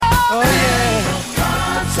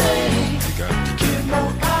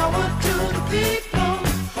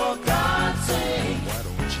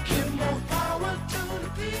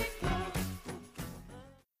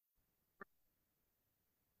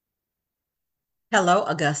Hello,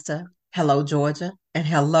 Augusta. Hello, Georgia. And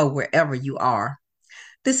hello, wherever you are.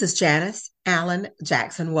 This is Janice Allen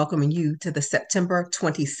Jackson welcoming you to the September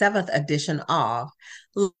 27th edition of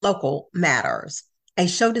Local Matters, a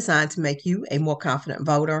show designed to make you a more confident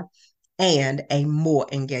voter and a more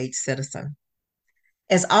engaged citizen.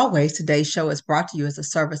 As always, today's show is brought to you as a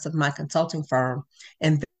service of my consulting firm,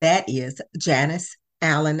 and that is Janice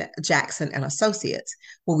Allen Jackson and Associates,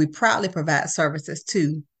 where we proudly provide services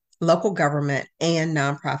to local government and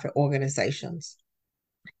nonprofit organizations.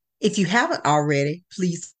 If you haven't already,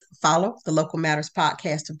 please follow the Local Matters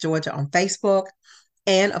Podcast of Georgia on Facebook.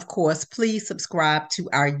 And of course, please subscribe to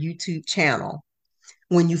our YouTube channel.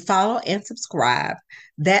 When you follow and subscribe,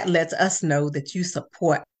 that lets us know that you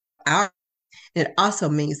support our. It also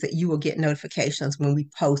means that you will get notifications when we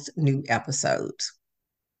post new episodes.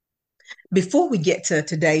 Before we get to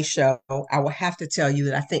today's show, I will have to tell you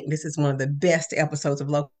that I think this is one of the best episodes of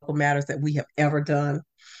Local Matters that we have ever done.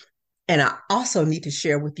 And I also need to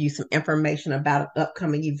share with you some information about an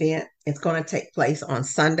upcoming event. It's going to take place on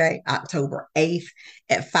Sunday, October 8th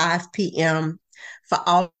at 5 p.m. For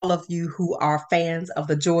all of you who are fans of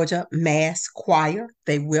the Georgia Mass Choir,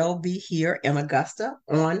 they will be here in Augusta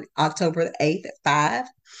on October the 8th at 5,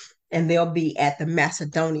 and they'll be at the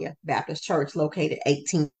Macedonia Baptist Church located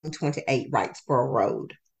 1828 Wrightsboro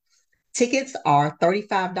Road. Tickets are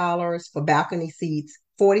 $35 for balcony seats,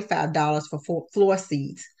 $45 for floor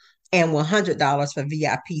seats, and $100 for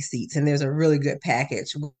VIP seats. And there's a really good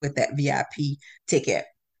package with that VIP ticket.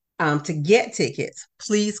 To get tickets,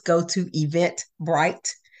 please go to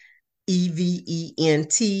Eventbrite,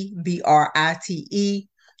 Eventbrite,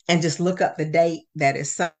 and just look up the date. That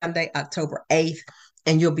is Sunday, October 8th,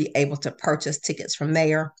 and you'll be able to purchase tickets from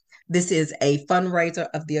there. This is a fundraiser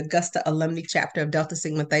of the Augusta Alumni Chapter of Delta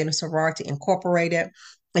Sigma Theta Sorority Incorporated.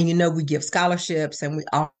 And you know, we give scholarships and we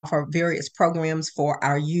offer various programs for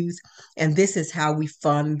our youth. And this is how we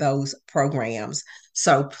fund those programs.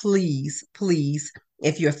 So please, please,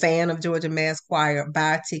 if you're a fan of Georgia Mass Choir,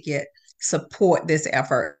 buy a ticket, support this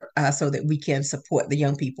effort so that we can support the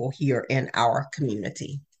young people here in our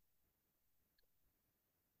community.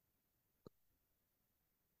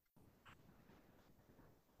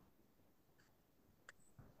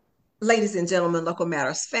 Ladies and gentlemen, Local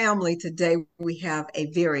Matters family, today we have a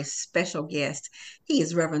very special guest. He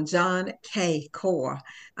is Reverend John K. Core,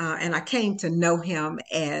 and I came to know him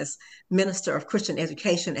as Minister of Christian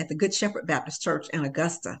Education at the Good Shepherd Baptist Church in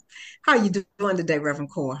Augusta. How are you doing today, Reverend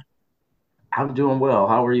Core? I'm doing well.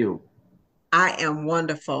 How are you? I am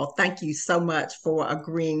wonderful. Thank you so much for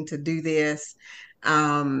agreeing to do this.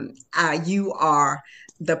 You are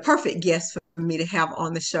the perfect guest for me to have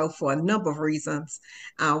on the show for a number of reasons.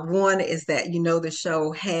 One is that you know the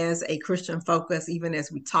show has a Christian focus, even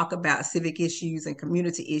as we talk about civic issues and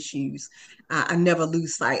community issues. I never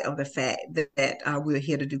lose sight of the fact that we're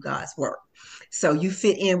here to do God's work. So you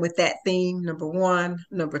fit in with that theme, number one.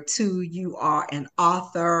 Number two, you are an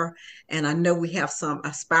author, and I know we have some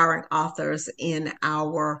aspiring authors in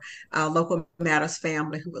our Local Matters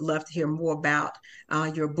family who would love to hear more about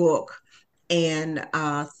your book. And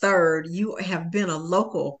third, you have been a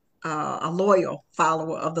loyal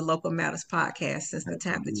follower of the Local Matters podcast since the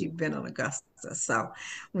time that you've been on Augusta. So,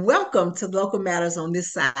 welcome to Local Matters on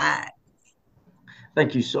this side.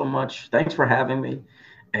 Thank you so much. Thanks for having me.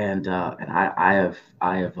 And I have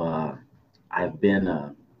been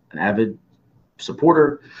an avid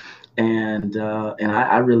supporter, and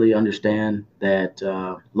I really understand that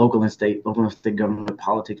local and state government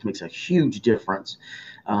politics makes a huge difference,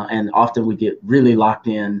 and often we get really locked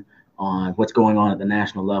in on what's going on at the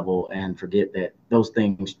national level and forget that those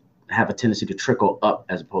things have a tendency to trickle up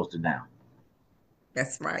as opposed to down.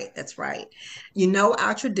 That's right. That's right. You know,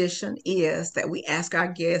 our tradition is that we ask our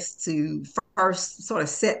guests to first sort of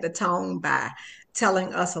set the tone by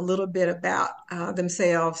telling us a little bit about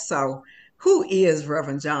themselves. So, who is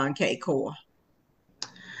Reverend John K. Core?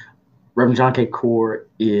 Reverend John K. Core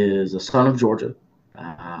is a son of Georgia,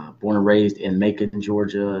 born and raised in Macon,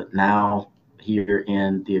 Georgia, now here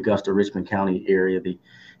in the Augusta Richmond County area, the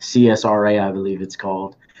CSRA, I believe it's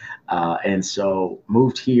called. And so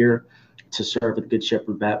moved here to serve at the Good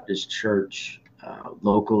Shepherd Baptist Church,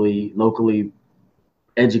 locally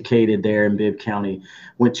educated there in Bibb County,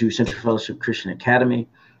 went to Central Fellowship Christian Academy,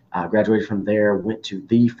 graduated from there, went to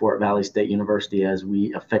the Fort Valley State University, as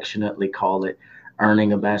we affectionately call it,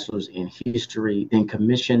 earning a bachelor's in history, then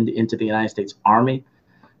commissioned into the United States Army,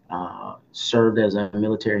 served as a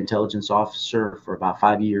military intelligence officer for about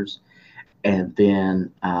 5 years, and then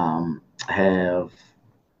have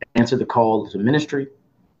answered the call to ministry,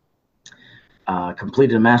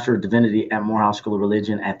 completed a Master of Divinity at Morehouse School of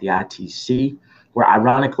Religion at the ITC, where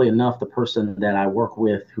ironically enough, the person that I work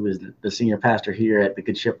with, who is the senior pastor here at the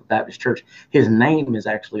Good Shepherd Baptist Church, his name is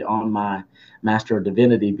actually on my Master of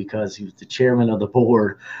Divinity because he was the chairman of the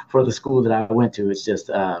board for the school that I went to. It's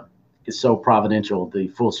just, it's so providential, the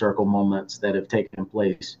full circle moments that have taken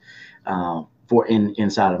place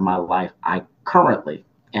inside of my life. I currently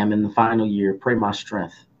am in the final year. Pray my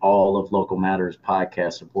strength, all of Local Matters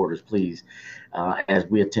podcast supporters, please, as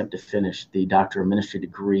we attempt to finish the Doctor of Ministry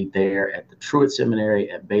degree there at the Truett Seminary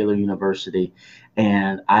at Baylor University.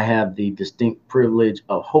 And I have the distinct privilege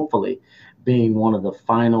of hopefully being one of the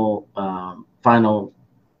final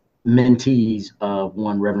mentees of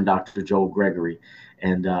one Reverend Dr. Joel Gregory.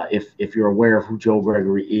 And if you're aware of who Joel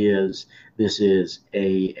Gregory is, this is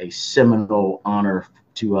a seminal honor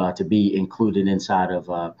to be included inside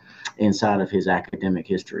of his academic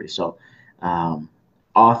history. So,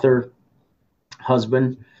 author,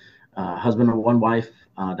 husband of one wife,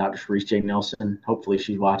 Dr. Sharice J. Nelson. Hopefully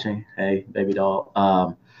she's watching. Hey, baby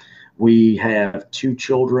doll. We have 2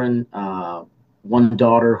 children, one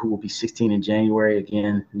daughter who will be 16 in January.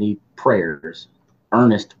 Again, need prayers,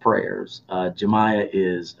 earnest prayers. Jemiah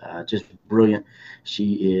is just brilliant.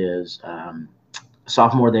 She is a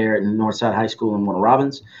sophomore there at Northside High School in Warner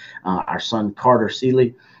Robins. Our son Carter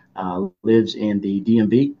Seeley lives in the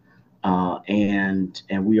DMV. And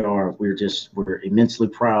we're immensely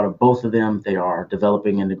proud of both of them. They are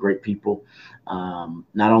developing into great people.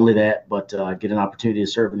 Not only that, but get an opportunity to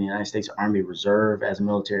serve in the United States Army Reserve as a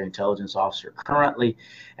military intelligence officer currently,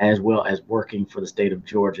 as well as working for the state of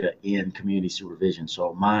Georgia in community supervision.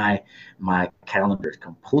 So my calendar is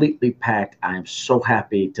completely packed. I am so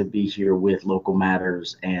happy to be here with Local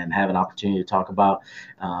Matters and have an opportunity to talk about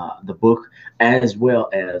the book, as well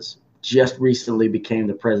as just recently became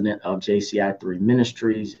the president of JCI3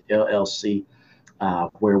 Ministries, LLC,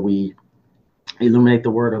 where we illuminate the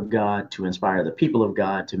word of God to inspire the people of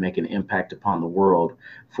God to make an impact upon the world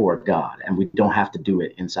for God. And we don't have to do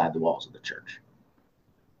it inside the walls of the church.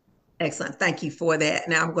 Excellent. Thank you for that.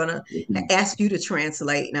 Now I'm going to ask you to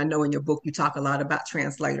translate. And I know in your book you talk a lot about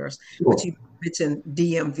translators, Sure. but you mentioned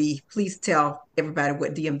DMV. Please tell everybody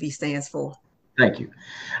what DMV stands for. Thank you.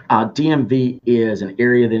 DMV is an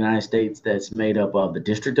area of the United States that's made up of the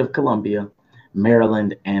District of Columbia,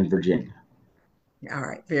 Maryland, and Virginia. All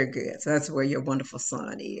right, very good. So that's where your wonderful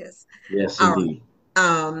son is. Yes, All indeed.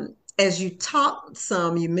 right. As you talked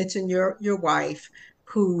some, you mentioned your wife,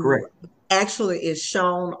 who Correct. actually is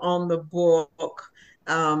shown on the book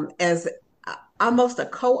as almost a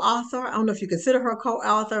co-author. I don't know if you consider her a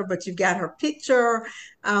co-author, but you've got her picture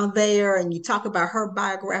there, and you talk about her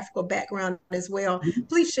biographical background as well.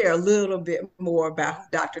 Please share a little bit more about who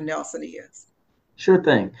Dr. Nelson is. Sure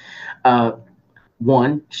thing.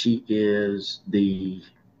 One, she is the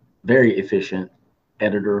very efficient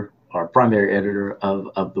editor or primary editor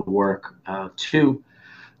of the work. 2,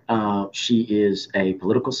 she is a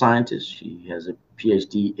political scientist. She has a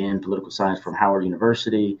PhD in political science from Howard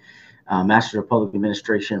University, Master of Public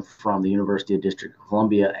Administration from the University of District of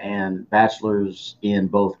Columbia, and bachelor's in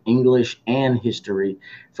both English and history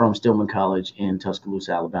from Stillman College in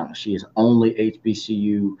Tuscaloosa, Alabama. She is only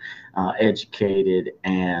HBCU educated,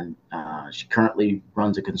 and she currently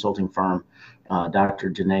runs a consulting firm, Dr.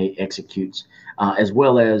 Janae Executes, as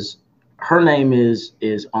well as her name is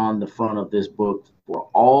on the front of this book for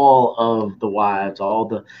all of the wives, all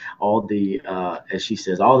the as she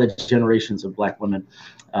says, all the generations of Black women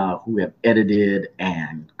who have edited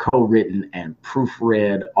and co-written and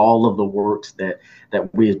proofread all of the works that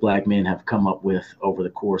we as Black men have come up with over the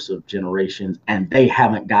course of generations, and they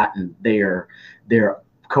haven't gotten their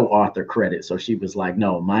co-author credit. So she was like,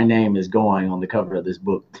 no, my name is going on the cover of this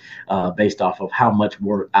book based off of how much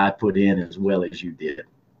work I put in as well as you did.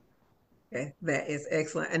 Okay, that is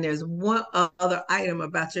excellent. And there's one other item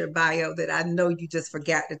about your bio that I know you just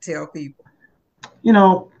forgot to tell people.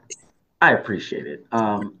 I appreciate it.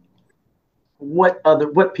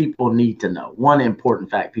 What people need to know. One important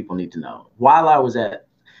fact people need to know. While I was at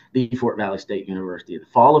the Fort Valley State University in the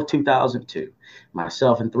fall of 2002,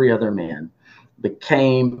 myself and 3 other men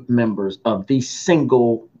became members of the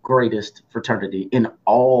single greatest fraternity in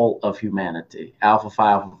all of humanity, Alpha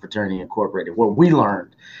Phi Alpha Fraternity Incorporated, where we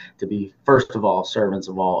learned to be, first of all, servants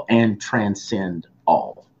of all and transcend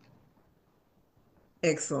all.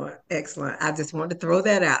 Excellent. Excellent. I just wanted to throw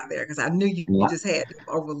that out there because I knew you just had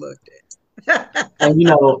overlooked it. And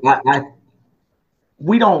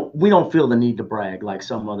we don't feel the need to brag like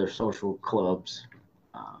some other social clubs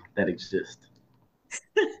that exist.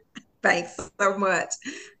 Thanks so much.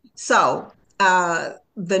 So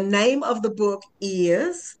the name of the book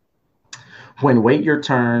is When Wait Your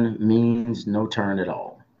Turn Means No Turn at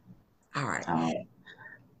All. All right.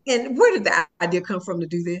 And where did the idea come from to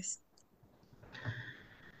do this?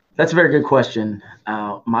 That's a very good question.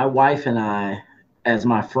 My wife and I, as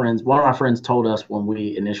my friends, one of my friends told us when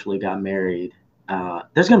we initially got married,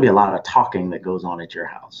 there's going to be a lot of talking that goes on at your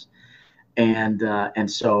house.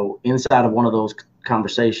 And so inside of one of those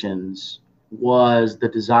conversations was the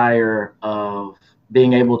desire of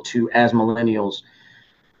being able to, as millennials,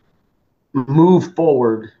 move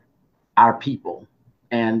forward our people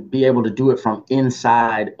and be able to do it from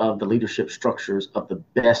inside of the leadership structures of the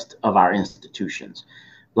best of our institutions: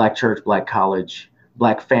 Black church, Black college,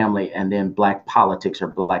 Black family, and then Black politics or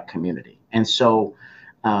Black community. And so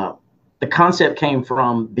the concept came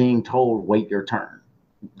from being told, wait your turn.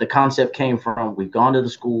 The concept came from, we've gone to the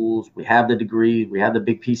schools, we have the degrees, we have the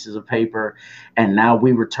big pieces of paper, and now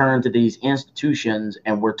we return to these institutions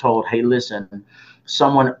and we're told, hey, listen,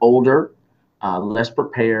 someone older, less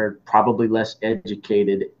prepared, probably less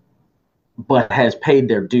educated, but has paid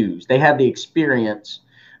their dues. They have the experience,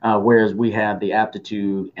 whereas we have the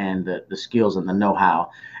aptitude and the skills and the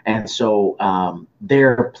know-how. And so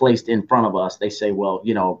they're placed in front of us. They say, well,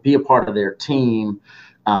 be a part of their team,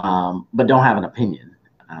 but don't have an opinion.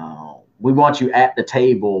 We want you at the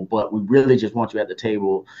table, but we really just want you at the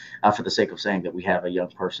table for the sake of saying that we have a young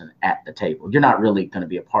person at the table. You're not really going to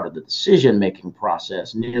be a part of the decision-making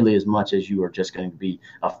process nearly as much as you are just going to be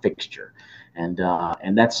a fixture. And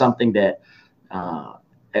that's something that,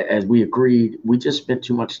 as we agreed, we spent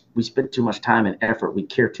too much time and effort. We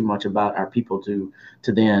care too much about our people to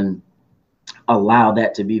then allow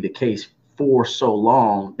that to be the case for so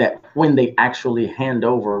long that when they actually hand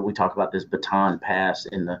over, we talk about this baton pass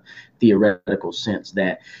in the theoretical sense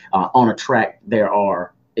that on a track there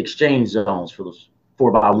are exchange zones for those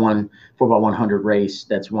 4x100 race.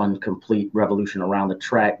 That's one complete revolution around the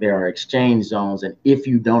track. There are exchange zones, and if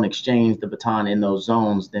you don't exchange the baton in those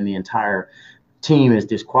zones, then the entire team is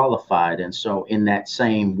disqualified. And so in that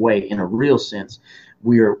same way, in a real sense,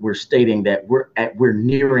 we're stating that we're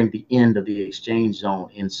nearing the end of the exchange zone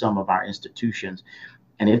in some of our institutions.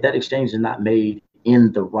 And if that exchange is not made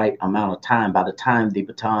in the right amount of time, by the time the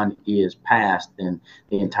baton is passed, then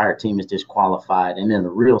the entire team is disqualified. And in a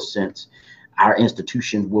real sense, our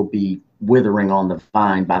institutions will be withering on the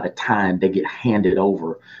vine by the time they get handed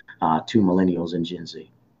over to millennials and Gen Z.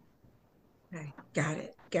 Okay, got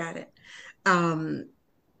it, got it. Um,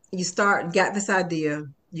 got this idea,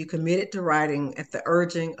 you committed to writing at the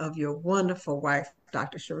urging of your wonderful wife,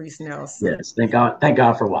 Dr. Sharice Nelson. Yes, thank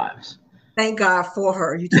God for wives. Thank God for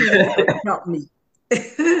her. You truly helped me.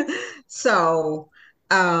 So,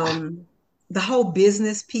 um, the whole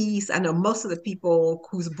business piece, I know most of the people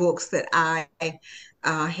whose books that I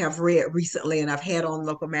have read recently and I've had on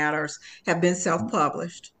Local Matters have been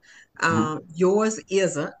self-published. Yours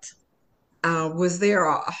isn't. Was there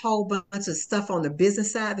a whole bunch of stuff on the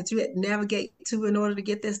business side that you had to navigate to in order to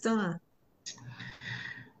get this done?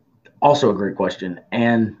 Also a great question,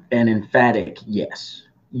 and an emphatic yes.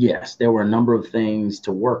 Yes, there were a number of things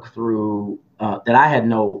to work through that I had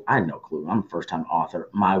no clue. I'm a first time author.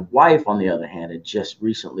 My wife, on the other hand, had just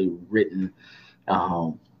recently written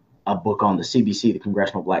um, a book on the CBC, the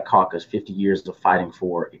Congressional Black Caucus, 50 years of fighting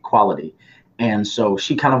for equality. And so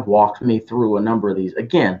she kind of walked me through a number of these.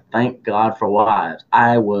 Again, thank God for wives.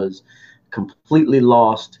 I was completely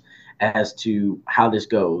lost as to how this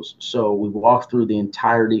goes. So we walked through the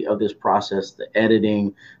entirety of this process: the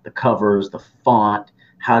editing, the covers, the font.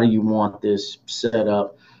 How do you want this set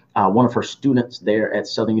up? One of her students there at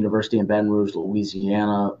Southern University in Baton Rouge,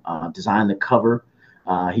 Louisiana, designed the cover.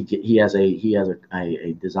 He has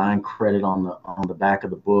a design credit on the back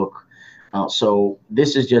of the book. So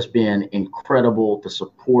this has just been incredible to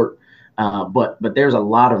support. But there's a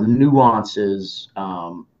lot of nuances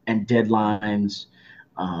and deadlines,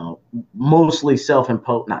 uh, mostly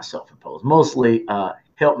not self-imposed, mostly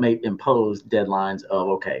helpmate imposed deadlines of,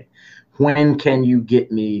 okay, when can you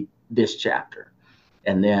get me this chapter?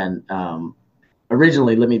 And then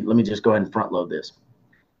originally, let me just go ahead and front load this.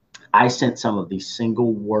 I sent some of the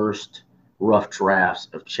single worst rough drafts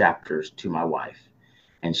of chapters to my wife,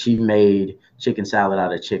 and she made chicken salad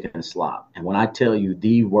out of chicken slop. And when I tell you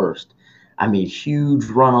the worst, I mean huge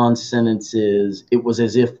run on sentences. It was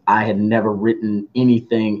as if I had never written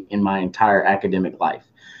anything in my entire academic life.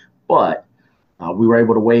 But we were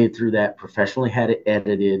able to wade through that, professionally had it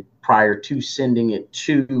edited prior to sending it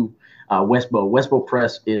to Westbow. Westbow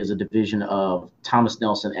Press is a division of Thomas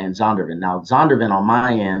Nelson and Zondervan. Now, Zondervan on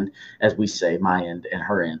my end, as we say, my end and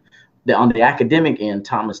her end. On the academic end,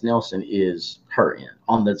 Thomas Nelson is her end.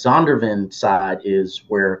 On the Zondervan side is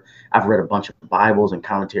where I've read a bunch of Bibles and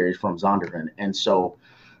commentaries from Zondervan. And so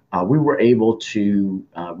we were able to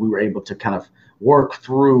kind of work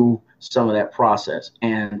through some of that process.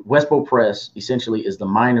 And Westbow Press essentially is the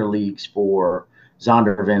minor leagues for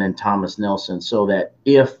Zondervan and Thomas Nelson, so that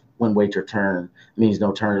if When Wait Your Turn Means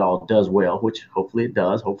No Turn at All does well, which hopefully it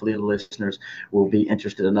does, hopefully the listeners will be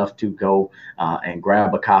interested enough to go and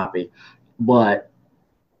grab a copy. But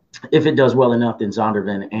if it does well enough, then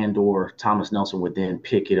Zondervan and or Thomas Nelson would then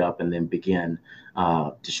pick it up and then begin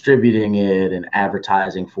distributing it and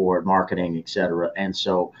advertising for it, marketing, etc. And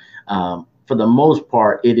so, for the most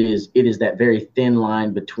part, it is that very thin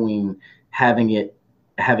line between having it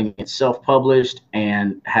self-published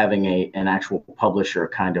and having an actual publisher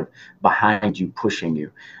kind of behind you, pushing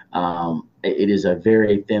you. It is a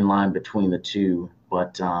very thin line between the two,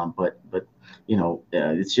 but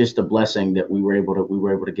it's just a blessing that we were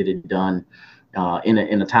able to get it done in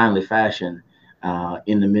a timely fashion,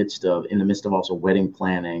 in the midst of also wedding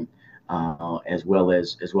planning, as well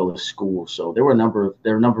as school. So there were a number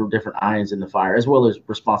of different irons in the fire, as well as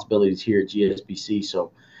responsibilities here at GSBC.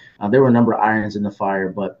 So there were a number of irons in the fire,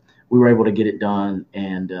 but we were able to get it done.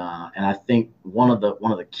 And I think one of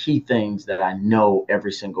the key things that I know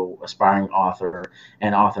every single aspiring author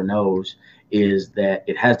knows is that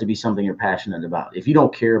it has to be something you're passionate about. If you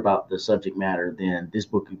don't care about the subject matter, then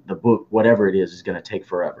the book, whatever it is going to take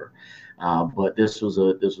forever. But this was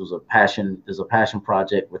a passion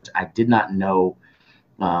project, which I did not know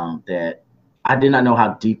how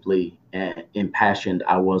deeply impassioned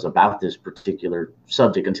I was about this particular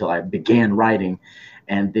subject until I began writing.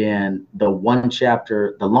 And then the longest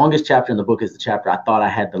chapter in the book is the chapter I thought I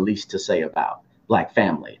had the least to say about, Black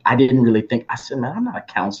family. I didn't really think. I said, man, I'm not a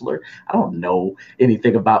counselor. I don't know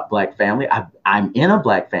anything about Black family. I'm in a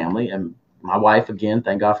Black family, and my wife, again,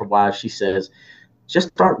 thank God for wives, she says, just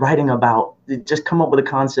start writing just come up with a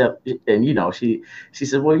concept. And she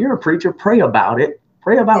says, well, you're a preacher, pray about it,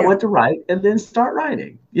 what to write, and then start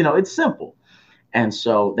writing. It's simple. And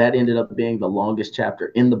so that ended up being the longest chapter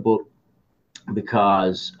in the book,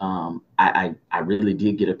 because I really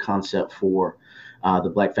did get a concept for the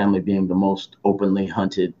Black family being the most openly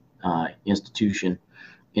hunted institution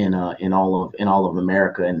in all of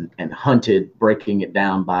America, and hunted, breaking it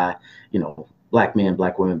down by Black men,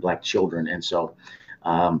 Black women, Black children. And so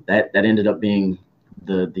that ended up being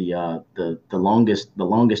the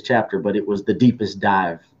longest chapter, but it was the deepest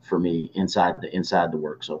dive for me inside the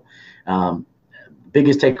work. So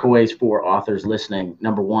biggest takeaways for authors listening: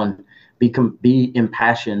 number one, be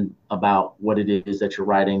impassioned about what it is that you're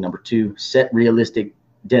writing. Number two, set realistic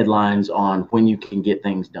deadlines on when you can get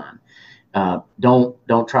things done.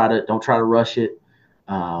 Don't try to rush it.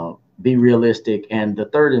 Be realistic. And the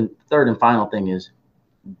third and final thing is,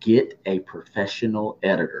 get a professional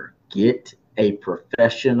editor. Get a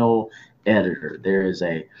professional editor. There is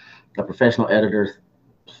a professional editor.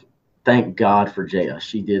 Thank God for Jaya.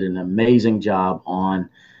 She did an amazing job on.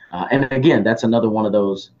 And again, that's another one of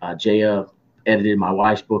those. Jaya edited my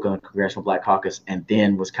wife's book on the Congressional Black Caucus, and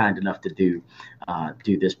then was kind enough to do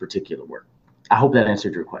this particular work. I hope that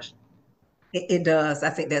answered your question. It does. I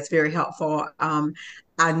think that's very helpful.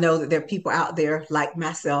 I know that there are people out there like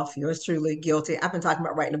myself, yours truly, guilty. I've been talking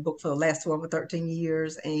about writing a book for the last 12 or 13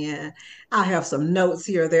 years, and I have some notes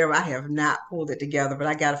here or there, but I have not pulled it together. But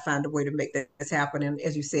I got to find a way to make this happen. And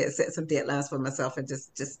as you said, set some deadlines for myself and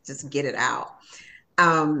just get it out.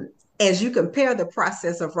 As you compare the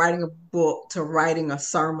process of writing a book to writing a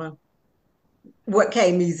sermon, what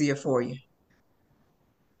came easier for you?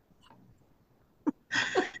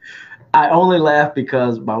 I only laugh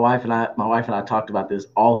because my wife and I talked about this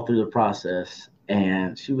all through the process,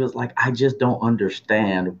 and she was like, I just don't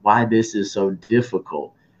understand why this is so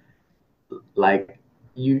difficult. Like,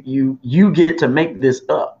 you get to make this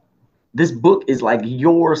up. This book is like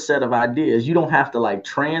your set of ideas. You don't have to like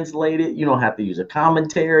translate it. You don't have to use a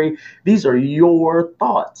commentary. These are your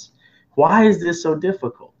thoughts. Why is this so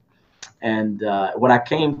difficult? And what I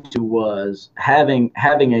came to was having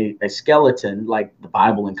a skeleton, like the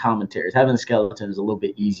Bible and commentaries. Having a skeleton is a little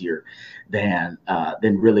bit easier than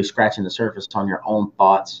really scratching the surface on your own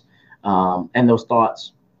thoughts, and those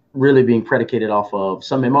thoughts really being predicated off of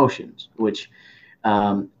some emotions, which,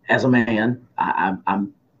 as a man,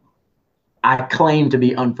 I claim to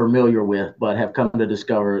be unfamiliar with, but have come to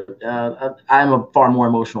discover I'm a far more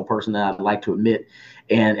emotional person than I'd like to admit,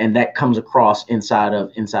 and that comes across inside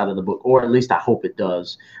of the book, or at least I hope it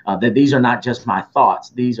does. That these are not just my thoughts;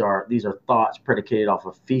 these are thoughts predicated off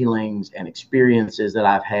of feelings and experiences that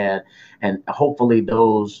I've had, and hopefully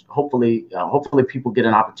people get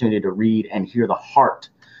an opportunity to read and hear the heart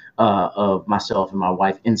of myself and my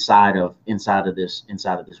wife inside of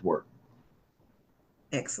this work.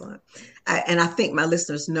 Excellent. And I think my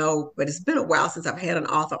listeners know, but it's been a while since I've had an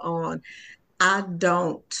author on. I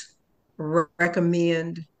don't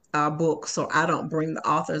recommend books, so I don't bring the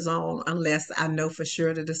authors on unless I know for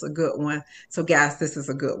sure that it's a good one. So, guys, this is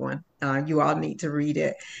a good one. You all need to read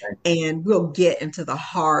it, Right? and we'll get into the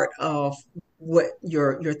heart of what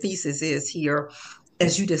your thesis is here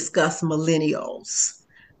as you discuss millennials.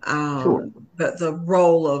 Sure. The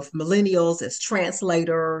role of millennials as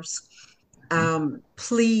translators.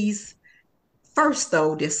 Please first,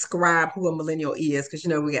 though, describe who a millennial is, because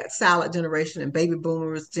we got silent generation and baby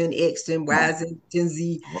boomers, Gen X, Gen Y, Gen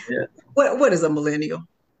Z. Oh, yeah. What is a millennial?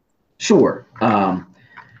 Sure.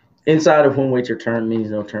 Inside of When Wait Your Turn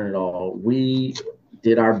Means No Turn at All, we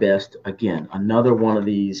did our best. Again, another one of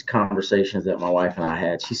these conversations that my wife and I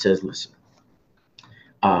had. She says, listen,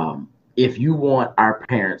 if you want our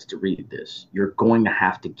parents to read this, you're going to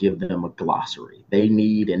have to give them a glossary. They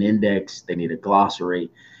need an index, they need a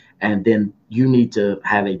glossary, and then you need to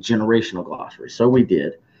have a generational glossary. So we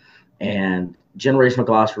did. And generational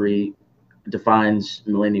glossary defines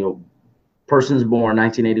millennial persons born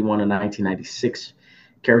 1981 and 1996,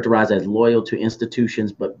 characterized as loyal to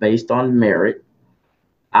institutions but based on merit,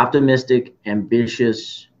 optimistic,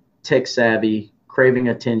 ambitious, tech savvy, craving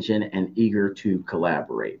attention, and eager to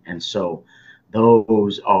collaborate. And so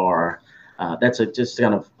those are that's just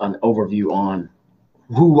kind of an overview on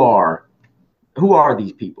who are who are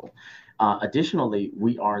these people. Additionally,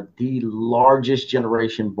 we are the largest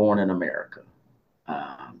generation born in America.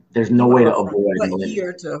 There's no You way to are from avoid what millennials.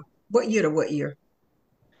 year to what year to what year?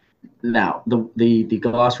 Now, the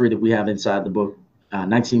glossary that we have inside the book,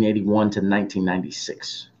 1981 to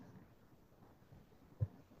 1996,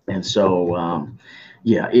 and so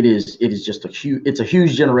yeah, it is just a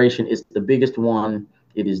huge generation. It's the biggest one.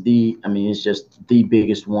 It is I mean, it's just the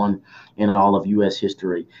biggest one in all of U.S.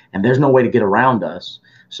 history, and there's no way to get around us.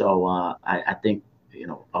 So I think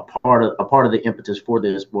a part of the impetus for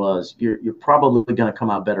this was you're probably going to come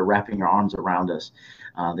out better wrapping your arms around us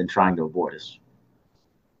than trying to avoid us.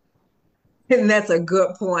 And that's a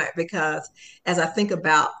good point because as I think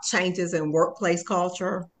about changes in workplace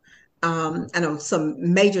culture, I know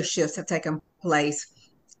some major shifts have taken place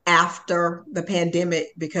after the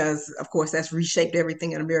pandemic because, of course, that's reshaped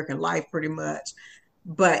everything in American life pretty much.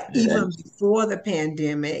 But even before the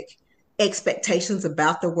pandemic, expectations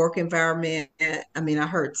about the work environment. I mean, I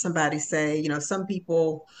heard somebody say, some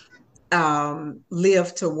people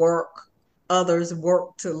live to work, others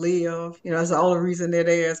work to live. It's the only reason they're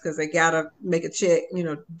there is because they gotta make a check,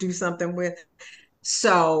 do something with.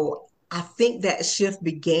 So I think that shift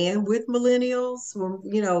began with millennials when,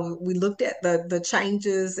 we looked at the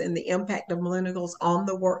changes and the impact of millennials on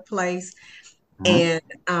the workplace. Mhm.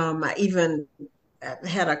 And I even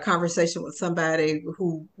had a conversation with somebody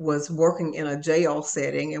who was working in a jail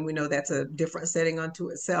setting, and we know that's a different setting unto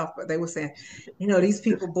itself. But they were saying, these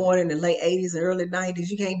people born in the late 80s and early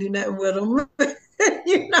 90s, you can't do nothing with them.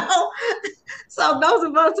 you know, so those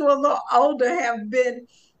of us who are a little older have been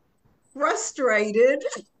frustrated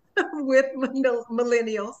with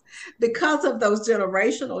millennials because of those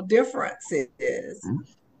generational differences. Mhm.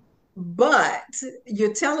 But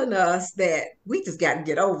you're telling us that we just got to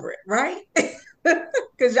get over it, right?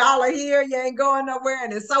 Because y'all are here, you ain't going nowhere,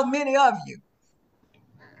 and there's so many of you.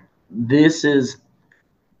 This is,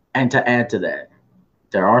 and to add to that,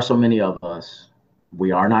 there are so many of us.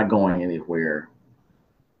 We are not going anywhere.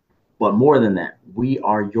 But more than that, we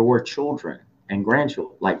are your children and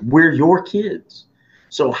grandchildren. Like we're your kids.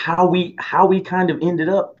 So how we kind of ended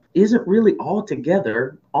up isn't really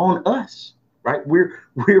altogether on us, right?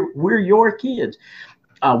 We're your kids.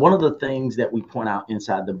 One of the things that we point out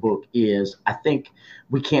inside the book is I think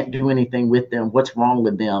we can't do anything with them. What's wrong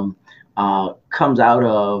with them comes out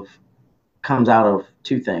of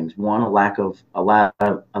two things. One, a lack of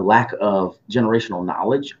generational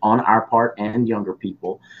knowledge on our part and younger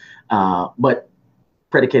people, but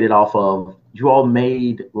predicated off of you all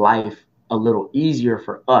made life a little easier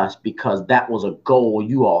for us because that was a goal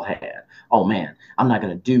you all had. Oh man, I'm not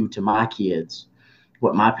going to do to my kids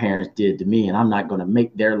what my parents did to me, and I'm not going to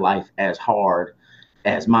make their life as hard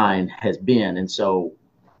as mine has been. And so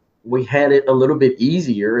we had it a little bit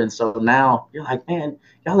easier. And so now you're like, man,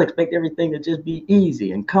 y'all expect everything to just be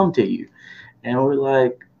easy and come to you. And we're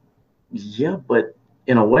like, yeah, but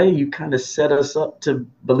in a way, you kind of set us up to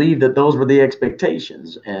believe that those were the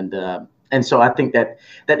expectations. And so I think that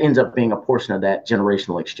ends up being a portion of that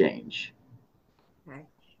generational exchange. Okay.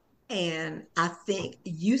 And I think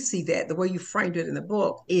you see that the way you framed it in the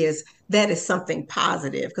book is that is something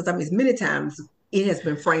positive. Because I mean, many times it has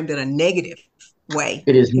been framed in a negative way.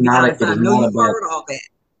 It is To be not a, honest, it I is know not a you've bad heard all that.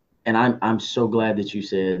 and I'm so glad that you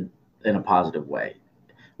said in a positive way.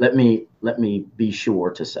 Let me be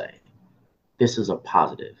sure to say this is a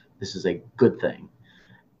positive. This is a good thing.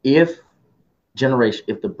 If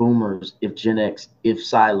if the boomers, if Gen X, if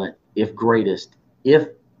silent, if greatest, if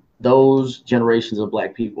those generations of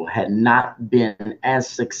black people had not been as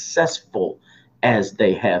successful as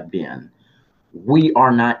they have been, we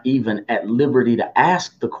are not even at liberty to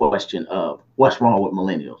ask the question of what's wrong with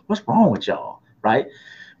millennials? What's wrong with y'all? Right?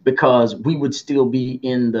 Because we would still be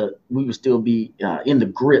in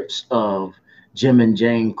the grips of Jim and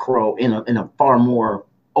Jane Crow in a far more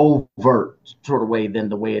overt sort of way than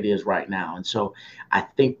the way it is right now. And so I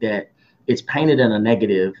think that it's painted in a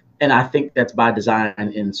negative, and I think that's by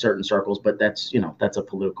design in certain circles, but that's a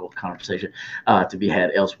political conversation to be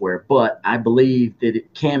had elsewhere. But I believe that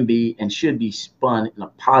it can be and should be spun in a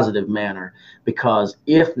positive manner, because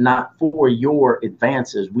if not for your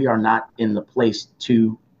advances, we are not in the place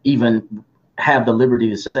to even have the liberty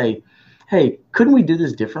to say, hey, couldn't we do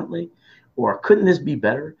this differently? Or couldn't this be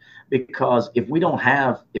better? Because if we don't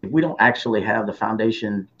actually have the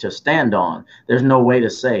foundation to stand on, there's no way to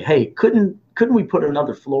say, hey, couldn't we put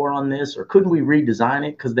another floor on this, or couldn't we redesign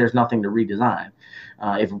it? Because there's nothing to redesign.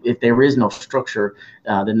 If there is no structure,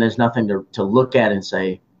 then there's nothing to look at and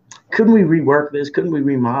say, couldn't we rework this? Couldn't we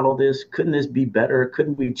remodel this? Couldn't this be better?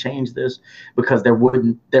 Couldn't we change this? Because there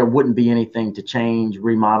wouldn't be anything to change,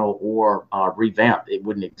 remodel, or revamp. It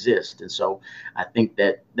wouldn't exist. And so I think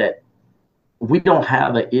that we don't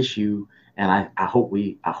have an issue, and I hope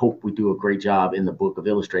we do a great job in the book of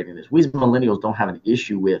illustrating this. We as millennials don't have an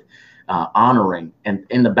issue with honoring, and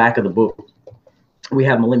in the back of the book we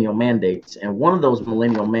have millennial mandates, and one of those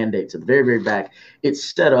millennial mandates at the very, very back,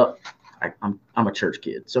 it's set up. I'm a church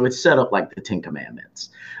kid, so it's set up like the Ten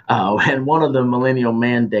Commandments. And one of the millennial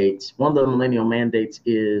mandates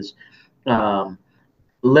is,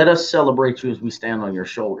 let us celebrate you as we stand on your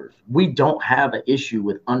shoulders. We don't have an issue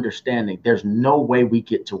with understanding there's no way we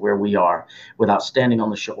get to where we are without standing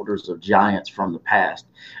on the shoulders of giants from the past.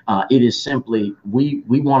 It is simply, we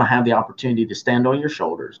want to have the opportunity to stand on your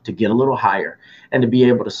shoulders, to get a little higher, and to be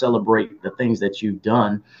able to celebrate the things that you've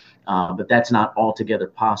done. But that's not altogether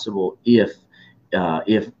possible if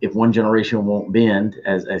one generation won't bend,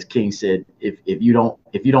 as King said. If you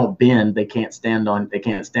don't bend, they can't stand on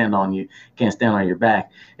you, can't stand on your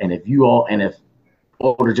back. And if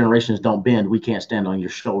older generations don't bend, we can't stand on your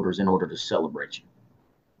shoulders in order to celebrate you.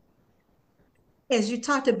 As you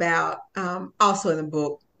talked about, also in the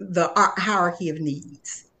book, the hierarchy of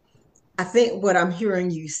needs. I think what I'm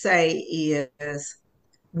hearing you say is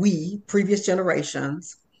we, previous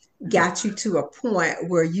generations, got you to a point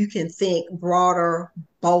where you can think broader,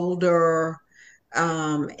 bolder,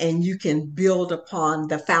 and you can build upon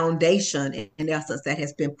the foundation, in essence, that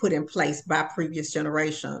has been put in place by previous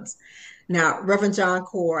generations. Now, Reverend John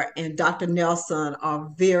Core and Dr. Nelson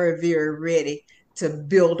are very, very ready to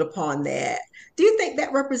build upon that. Do you think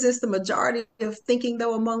that represents the majority of thinking,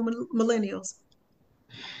 though, among millennials?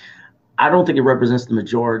 I don't think it represents the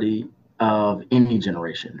majority of any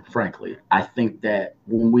generation, frankly. I think that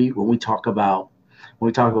when we talk about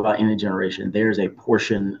any generation, there's a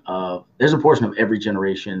portion of every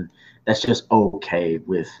generation that's just okay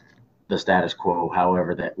with the status quo,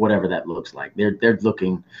 whatever that looks like. They're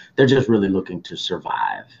just really looking to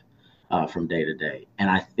survive from day to day. And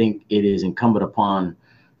I think it is incumbent upon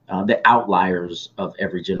the outliers of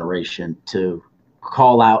every generation to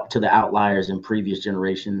call out to the outliers in previous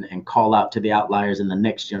generation and call out to the outliers in the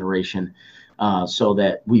next generation, so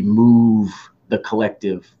that we move the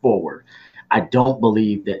collective forward. I don't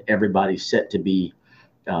believe that everybody's set to be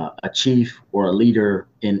a chief or a leader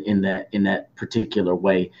in that particular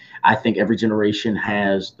way. I think every generation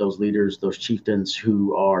has those leaders, those chieftains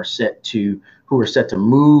who are set to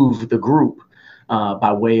move the group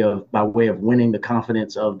by way of winning the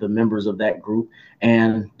confidence of the members of that group,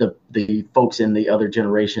 and the folks in the other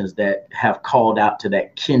generations that have called out to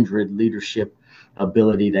that kindred leadership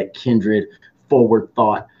ability, that kindred forward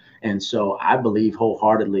thought. And so I believe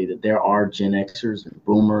wholeheartedly that there are Gen Xers and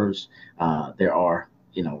Boomers. There are,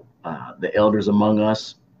 the elders among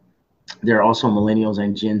us. There are also Millennials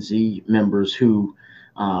and Gen Z members who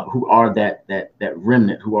are that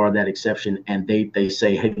remnant, who are that exception, and they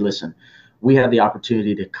say, hey, listen, we have the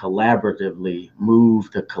opportunity to collaboratively move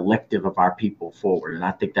the collective of our people forward. And I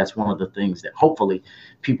think that's one of the things that hopefully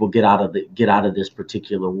people get out of this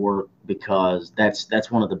particular work, because that's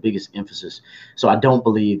one of the biggest emphasis. So I don't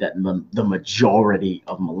believe that the majority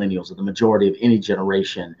of millennials, or the majority of any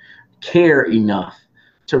generation, care enough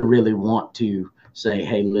to really want to say,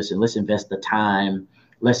 hey, listen, let's invest the time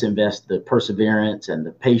let's invest the perseverance and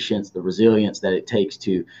the patience, the resilience that it takes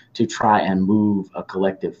to try and move a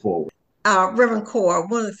collective forward. Reverend Core,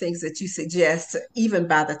 one of the things that you suggest, even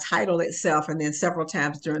by the title itself, and then several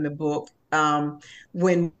times during the book,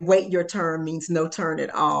 when wait your turn means no turn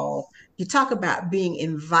at all, you talk about being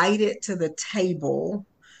invited to the table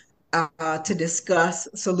to discuss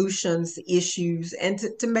solutions, issues, and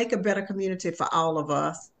to make a better community for all of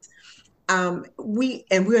us.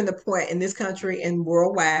 We're in the point in this country and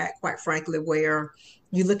worldwide, quite frankly, where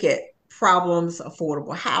you look at problems,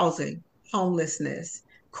 affordable housing, homelessness,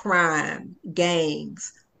 crime,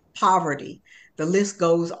 gangs, poverty. The list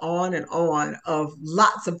goes on and on of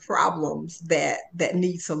lots of problems that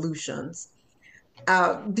need solutions.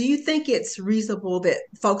 Do you think it's reasonable that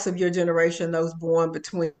folks of your generation, those born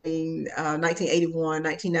between 1981,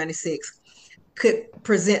 1996, could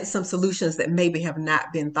present some solutions that maybe have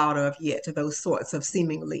not been thought of yet to those sorts of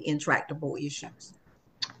seemingly intractable issues?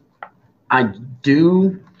 I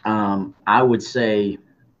do. I would say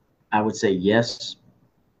yes.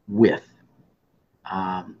 With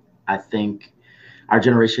I think our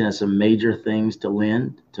generation has some major things to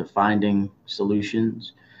lend to finding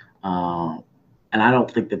solutions, uh, and I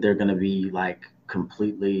don't think that they're going to be like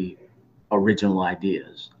completely original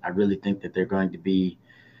ideas. I really think that they're going to be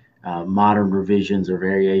modern revisions or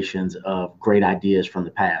variations of great ideas from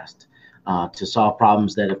the past to solve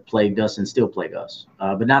problems that have plagued us and still plague us,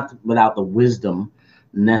 but not without the wisdom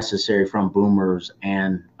necessary from boomers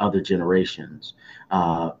and other generations.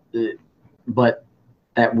 Uh, but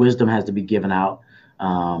that wisdom has to be given out.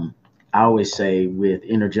 I always say with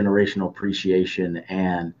intergenerational appreciation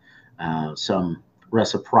and some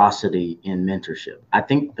reciprocity in mentorship. I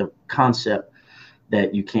think the concept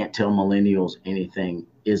that you can't tell millennials anything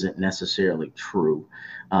isn't necessarily true.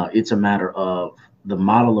 It's a matter of the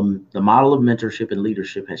model of mentorship and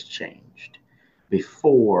leadership has changed.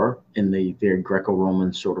 Before, in the very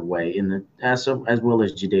Greco-Roman sort of way, in the as well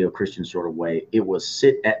as Judeo-Christian sort of way, it was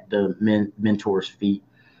sit at the mentor's feet,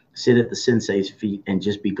 sit at the sensei's feet, and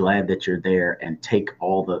just be glad that you're there and take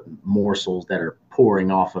all the morsels that are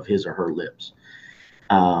pouring off of his or her lips.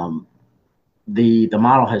 Um, the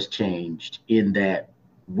model has changed in that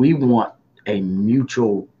we want a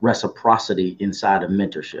mutual reciprocity inside of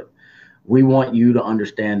mentorship. We want you to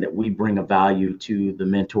understand that we bring a value to the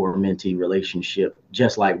mentor mentee relationship,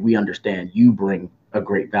 just like we understand you bring a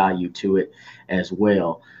great value to it as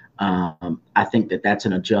well. I think that that's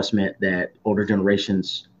an adjustment that older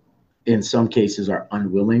generations in some cases are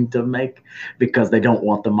unwilling to make because they don't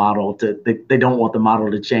want the model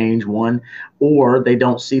to change, one, or they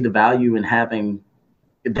don't see the value in having.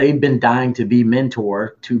 They've been dying to be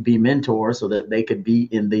mentor so that they could be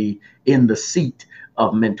in the seat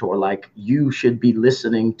of mentor. Like, you should be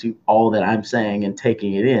listening to all that I'm saying and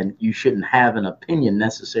taking it in. You shouldn't have an opinion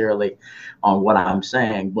necessarily on what I'm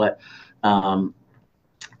saying, but um,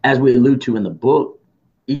 as we allude to in the book,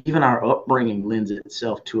 even our upbringing lends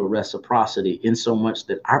itself to a reciprocity in so much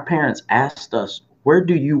that our parents asked us, where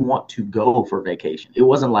do you want to go for vacation? It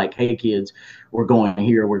wasn't like, hey kids, we're going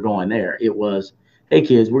here, we're going there. It was, hey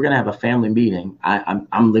kids, we're going to have a family meeting. I'm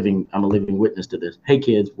a living witness to this. Hey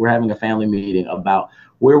kids, we're having a family meeting about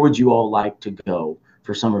where would you all like to go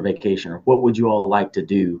for summer vacation, or what would you all like to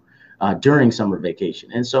do during summer vacation?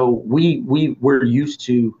 And so we're used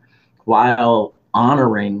to, while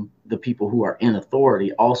honoring the people who are in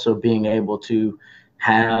authority, also being able to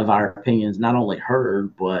have our opinions not only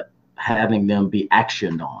heard, but having them be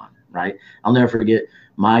actioned on, right? I'll never forget,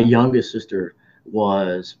 my youngest sister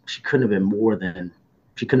was, she couldn't have been more than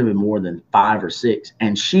 5 or 6,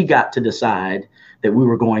 and she got to decide that we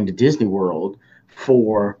were going to Disney World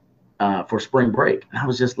for spring break. And I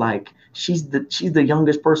was just like, she's the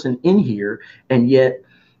youngest person in here, and yet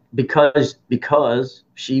because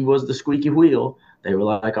she was the squeaky wheel, they were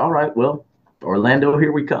like, all right, well, Orlando,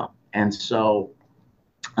 here we come. And so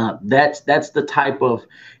that's the type of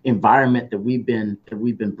environment that we've been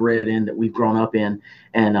bred in, that we've grown up in.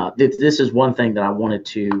 And this is one thing that I wanted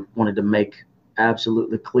to make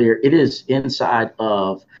absolutely clear. It's inside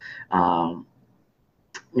of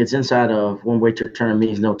when wait your turn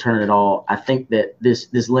means no turn at all. I think that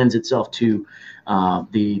this lends itself to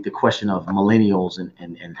the question of millennials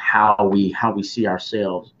and how we see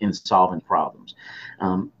ourselves in solving problems.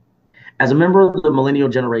 Um, as a member of the millennial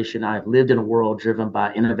generation, I've lived in a world driven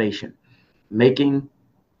by innovation, making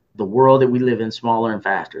the world that we live in smaller and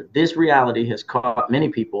faster. This reality has caught many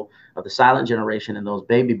people of the silent generation and those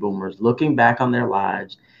baby boomers looking back on their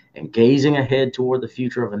lives and gazing ahead toward the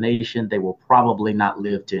future of a nation they will probably not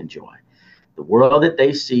live to enjoy. The world that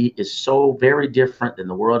they see is so very different than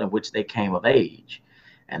the world in which they came of age.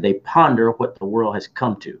 and they ponder what the world has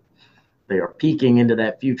come to. They are peeking into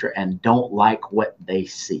that future and don't like what they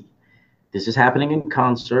see. This is happening in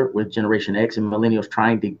concert with Generation X and millennials,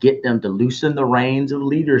 trying to get them to loosen the reins of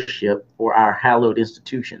leadership for our hallowed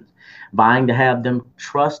institutions, vying to have them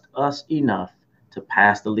trust us enough to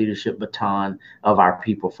pass the leadership baton of our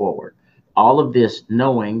people forward. All of this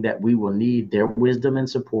knowing that we will need their wisdom and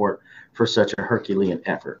support for such a Herculean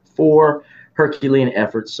effort. For Herculean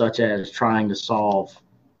efforts such as trying to solve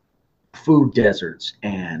food deserts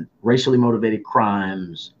and racially motivated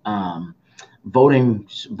crimes,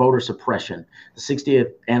 voter suppression. The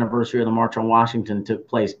 60th anniversary of the March on Washington took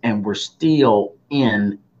place, and we're still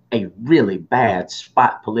in a really bad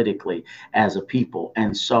spot politically as a people.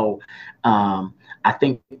 And so I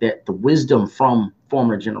think that the wisdom from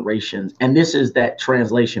former generations, and this is that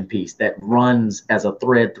translation piece that runs as a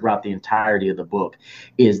thread throughout the entirety of the book,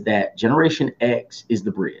 is that Generation X is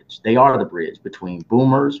the bridge. They are the bridge between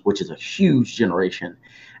boomers, which is a huge generation,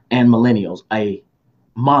 and millennials, a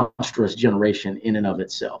monstrous generation in and of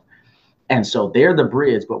itself. And so they're the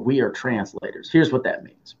bridge, but we are translators. Here's what that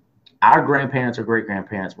means. Our grandparents or great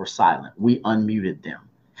grandparents were silent. We unmuted them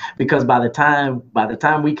because by the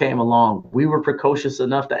time we came along, we were precocious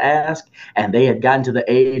enough to ask, and they had gotten to the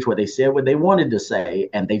age where they said what they wanted to say,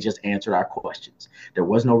 and they just answered our questions. There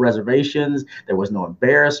was no reservations. There was no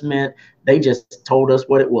embarrassment. They just told us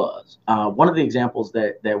what it was. One of the examples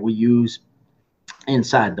that we use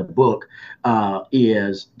inside the book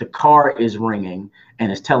is the car is ringing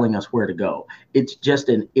and is telling us where to go. It's just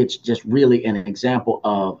really an example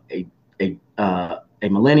of a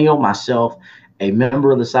millennial, myself, a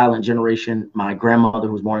member of the silent generation, my grandmother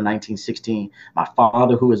who was born in 1916, my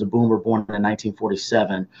father who is a boomer born in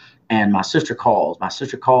 1947, and my sister calls. My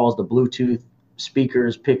sister calls, the Bluetooth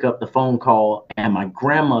speakers pick up the phone call, and my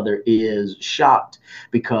grandmother is shocked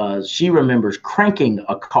because she remembers cranking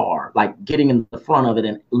a car, like getting in the front of it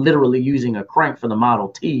and literally using a crank for the Model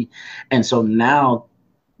T. And so now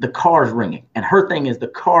the car's ringing, and her thing is the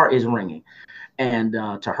car is ringing. And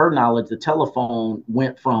to her knowledge, the telephone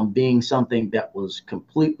went from being something that was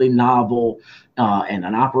completely novel and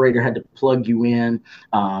an operator had to plug you in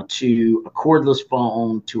to a cordless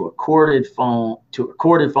phone, to a corded phone, to a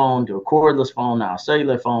corded phone, to a cordless phone, now a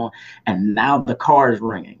cellular phone, and now the car is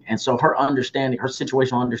ringing. And so her understanding, her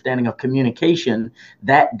situational understanding of communication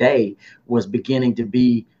that day was beginning to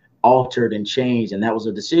be altered and changed, and that was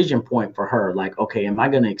a decision point for her. Like, okay, am I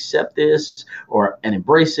going to accept this and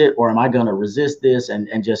embrace it, or am I going to resist this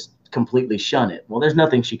and just completely shun it? Well, there's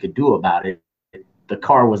nothing she could do about it. The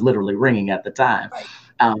car was literally ringing at the time.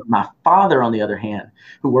 Right. My father, on the other hand,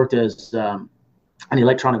 who worked as an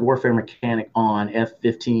electronic warfare mechanic on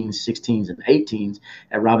F-15s, 16s, and 18s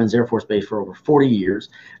at Robins Air Force Base for over 40 years,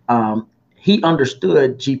 he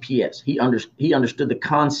understood GPS. He understood the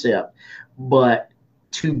concept, but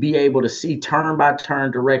to be able to see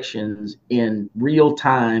turn-by-turn directions in real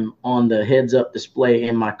time on the heads-up display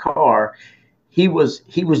in my car, he was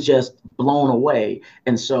just blown away.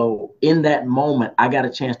 And so in that moment, I got a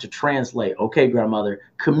chance to translate, okay, grandmother,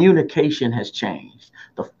 communication has changed.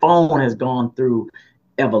 The phone has gone through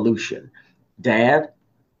evolution. Dad,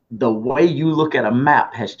 the way you look at a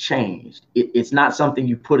map has changed. It's not something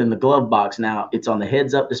you put in the glove box now. It's on the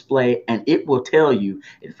heads-up display, and it will tell you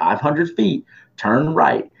at 500 feet, turn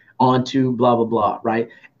right onto blah, blah, blah, right?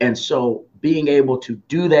 And so being able to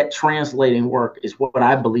do that translating work is what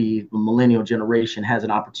I believe the millennial generation has an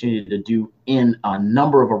opportunity to do in a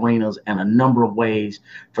number of arenas and a number of ways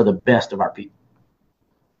for the best of our people.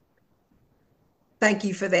 Thank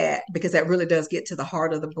you for that, because that really does get to the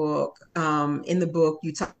heart of the book. In the book,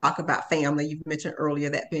 you talk about family. You've mentioned earlier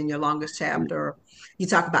that being your longest chapter. You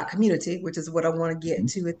talk about community, which is what I want to get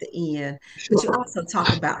to at the end. Sure. But you also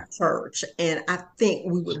talk about church. And I think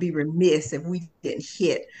we would be remiss if we didn't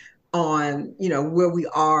hit on, where we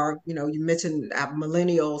are. You mentioned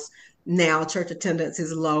millennials now, church attendance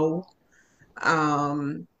is low.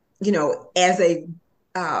 As a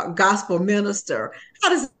gospel minister, how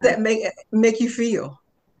does that make you feel?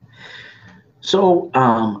 So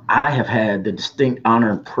I have had the distinct honor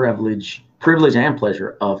and privilege and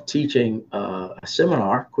pleasure of teaching a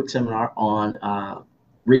quick seminar on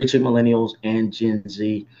reaching millennials and Gen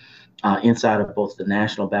Z inside of both the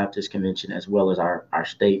National Baptist Convention as well as our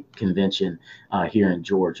state convention here in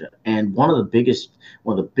Georgia. And one of the biggest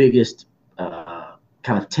kind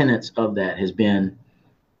of tenets of that has been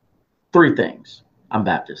three things. I'm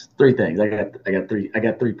Baptist. Three things. I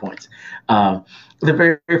got 3 points. The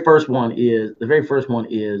very first one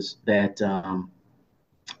is that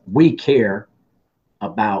we care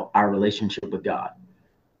about our relationship with God.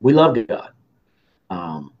 We love God.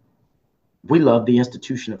 we love the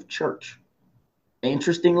institution of church.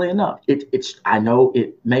 Interestingly enough, it's I know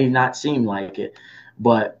it may not seem like it,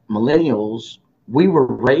 but millennials, we were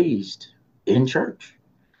raised in church.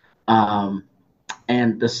 Um,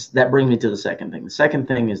 and that brings me to the second thing. The second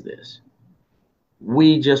thing is this: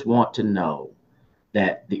 we just want to know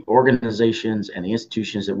that the organizations and the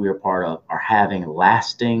institutions that we are part of are having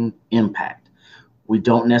lasting impact. We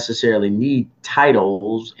don't necessarily need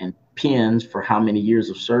titles and pins for how many years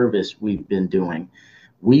of service we've been doing.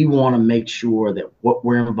 We want to make sure that what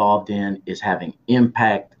we're involved in is having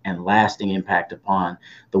impact and lasting impact upon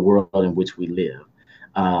the world in which we live.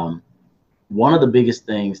 One of the biggest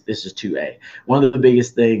things, this is 2A, one of the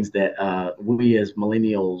biggest things that we as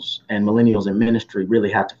millennials and millennials in ministry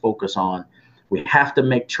really have to focus on, we have to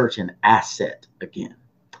make church an asset again.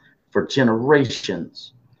 For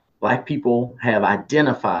generations, Black people have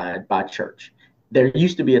identified by church. There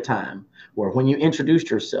used to be a time where when you introduced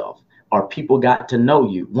yourself or people got to know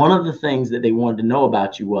you, one of the things that they wanted to know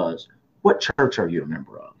about you was, what church are you a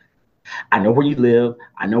member of? I know where you live.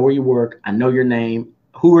 I know where you work. I know your name.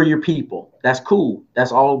 Who are your people? That's cool.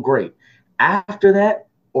 That's all great. After that,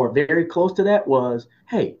 or very close to that, was,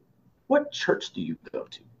 hey, what church do you go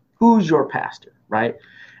to? Who's your pastor, right?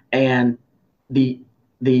 And the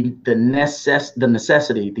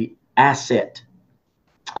necessity, the asset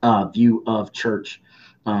view of church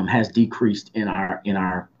has decreased in our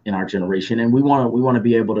generation, and we want to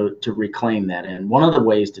be able to reclaim that. And one of the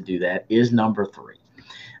ways to do that is number 3.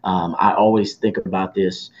 I always think about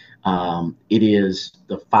this. It is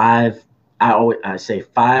the 5. I say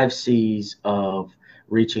 5 C's of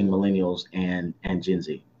reaching millennials and Gen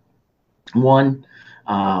Z. One,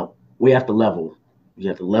 we have to level. You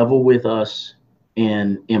have to level with us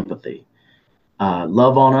in empathy.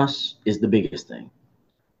 Love on us is the biggest thing.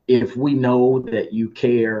 If we know that you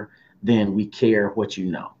care, then we care what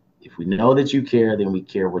you know. If we know that you care, then we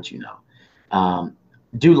care what you know.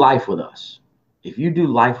 Do life with us. If you do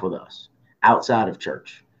life with us outside of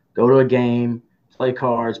church, go to a game, play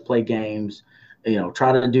cards, play games,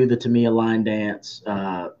 try to do the Tamia line dance,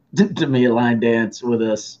 with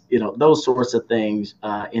us, those sorts of things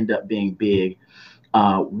end up being big.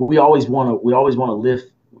 We always want to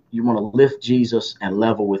lift. You want to lift Jesus and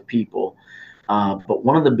level with people. But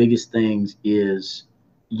one of the biggest things is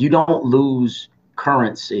you don't lose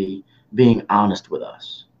currency being honest with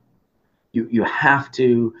us. You have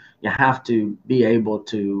to be able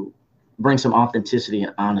to bring some authenticity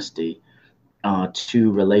and honesty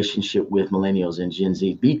to relationship with millennials and Gen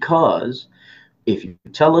Z, because if you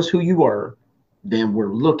tell us who you were, then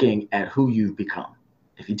we're looking at who you've become.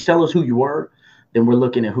 If you tell us who you were, then we're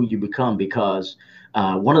looking at who you become, because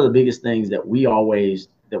one of the biggest things that we always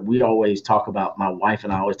talk about, my wife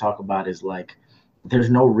and I always talk about, is like,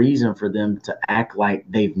 there's no reason for them to act like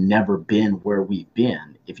they've never been where we've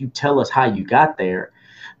been. If you tell us how you got there,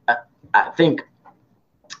 I think,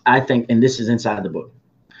 and this is inside the book,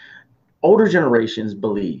 older generations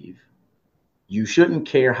believe you shouldn't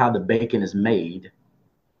care how the bacon is made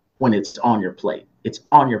when it's on your plate. It's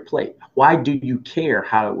on your plate. Why do you care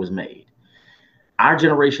how it was made? Our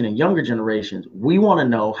generation and younger generations, we want to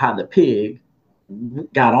know how the pig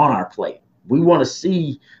got on our plate. We want to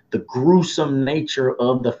see the gruesome nature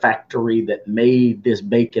of the factory that made this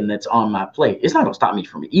bacon that's on my plate. It's not going to stop me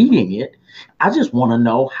from eating it. I just want to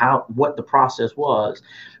know what the process was.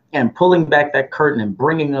 And pulling back that curtain and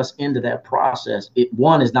bringing us into that process,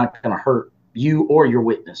 one is not going to hurt you or your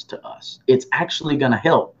witness to us. It's actually going to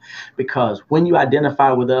help, because when you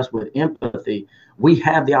identify with us with empathy, we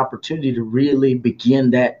have the opportunity to really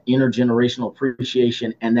begin that intergenerational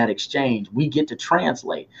appreciation and that exchange. We get to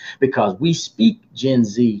translate, because we speak Gen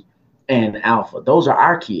Z and Alpha. Those are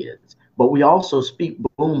our kids. But we also speak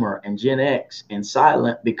Boomer and Gen X and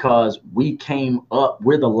Silent, because we came up,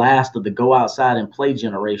 we're the last of the go outside and play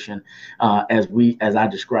generation, as I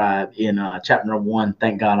described in chapter 1,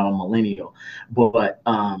 Thank God I'm Millennial. But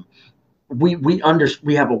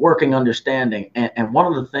we have a working understanding, and one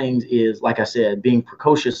of the things is, like I said, being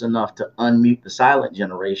precocious enough to unmute the silent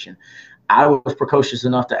generation. I was precocious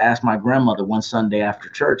enough to ask my grandmother one Sunday after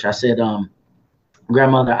church. I said,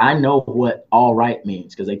 Grandmother, I know what all right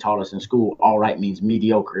means, because they taught us in school. All right means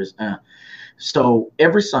mediocre. So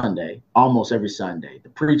almost every Sunday, the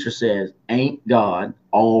preacher says, "Ain't God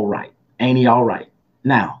all right? Ain't he all right?"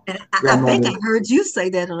 Now, and I think I heard you say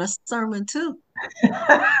that on a sermon too.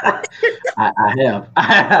 I have,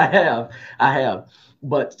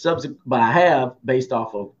 but I have, based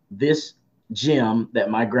off of this gem that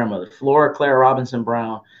my grandmother, Flora Clara Robinson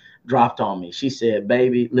Brown, dropped on me. She said,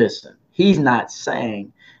 "Baby, listen, he's not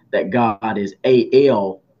saying that God is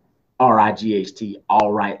ALRIGHT,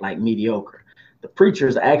 all right, like mediocre. The preacher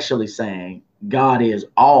is actually saying God is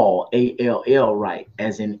all, A-L-L, right,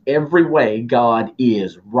 as in every way God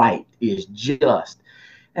is right, is just.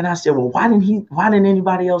 And I said, well, why didn't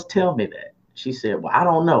anybody else tell me that? She said, well, I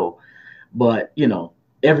don't know, but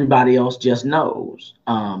everybody else just knows.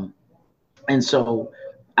 And so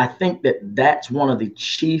I think that that's one of the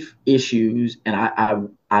chief issues. And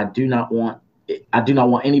I do not want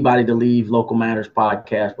anybody to leave Local Matters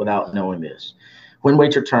podcast without knowing this. When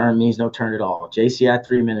wait your turn means no turn at all. JCI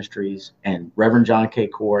 3 Ministries and Reverend John K.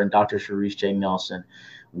 Core and Dr. Sharice J. Nelson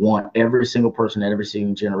want every single person at every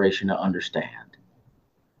single generation to understand.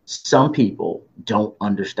 Some people don't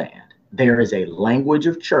understand. There is a language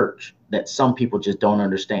of church that some people just don't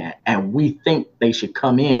understand. And we think they should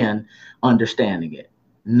come in understanding it.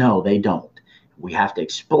 No, they don't. We have to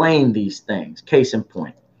explain these things. Case in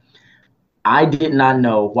point, I did not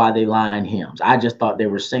know why they line hymns. I just thought they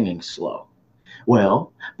were singing slow.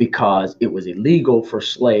 Well, because it was illegal for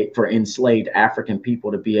enslaved African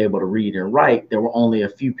people to be able to read and write, there were only a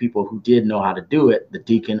few people who did know how to do it, the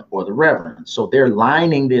deacon or the reverend. So they're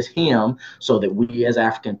lining this hymn so that we as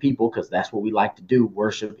African people, because that's what we like to do,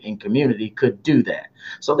 worship in community, could do that.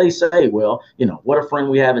 So they say, well, what a friend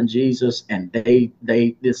we have in Jesus, and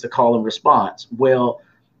it's the call and response. Well,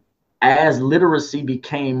 as literacy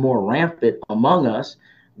became more rampant among us,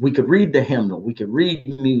 we could read the hymnal, we could read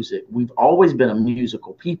music. We've always been a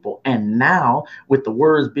musical people. And now with the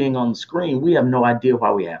words being on the screen, we have no idea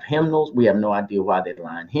why we have hymnals. We have no idea why they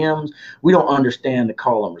line hymns. We don't understand the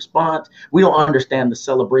call and response. We don't understand the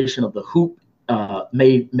celebration of the hoop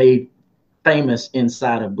made famous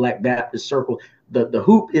inside of Black Baptist Circle. The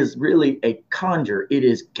hoop is really a conjure. It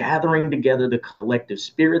is gathering together the collective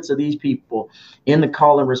spirits of these people in the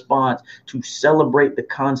call and response to celebrate the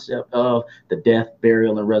concept of the death,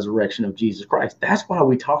 burial, and resurrection of Jesus Christ. That's why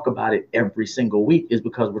we talk about it every single week, is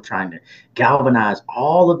because we're trying to galvanize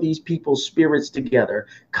all of these people's spirits together,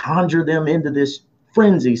 conjure them into this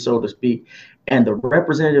frenzy, so to speak. And the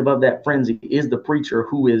representative of that frenzy is the preacher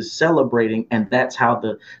who is celebrating. And that's how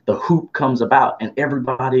the hoop comes about. And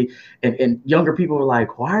everybody and younger people are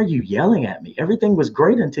like, why are you yelling at me? Everything was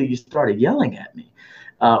great until you started yelling at me.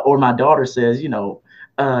 Or my daughter says,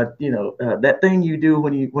 that thing you do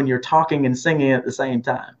when you're talking and singing at the same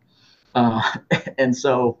time. And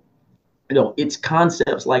so, it's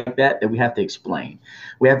concepts like that we have to explain.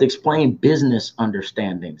 We have to explain business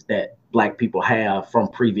understandings that Black people have from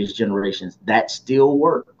previous generations that still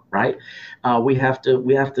work, right? We have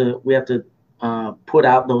to put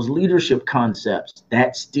out those leadership concepts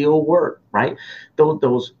that still work, right?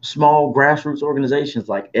 Those small grassroots organizations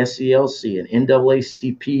like SCLC and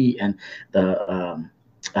NAACP and the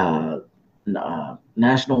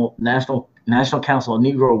National Council of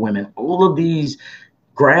Negro Women, all of these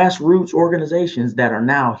grassroots organizations that are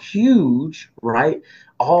now huge, right,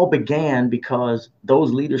 all began because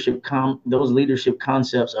those leadership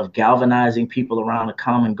concepts of galvanizing people around a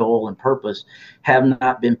common goal and purpose have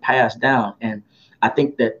not been passed down. And I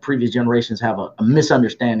think that previous generations have a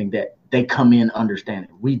misunderstanding that they come in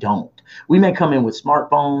understanding. We don't. We may come in with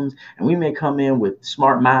smartphones, and we may come in with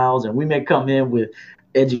smart mouths, and we may come in with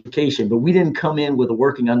education, but we didn't come in with a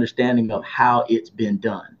working understanding of how it's been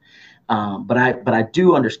done. But I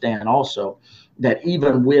do understand also that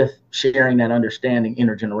even with sharing that understanding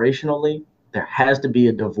intergenerationally, there has to be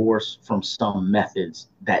a divorce from some methods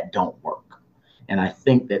that don't work. And I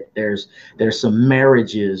think that there's some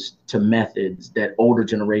marriages to methods that older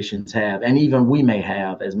generations have, and even we may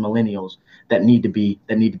have as millennials, that need to be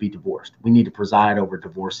divorced. We need to preside over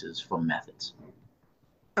divorces from methods.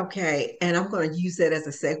 Okay, and I'm going to use that as a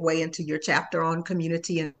segue into your chapter on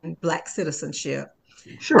community and Black citizenship.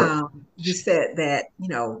 Sure. You said that,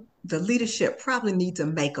 the leadership probably needs a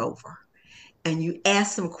makeover. And you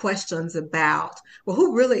asked some questions about, well,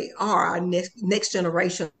 who really are our next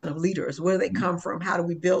generation of leaders? Where do they come from? How do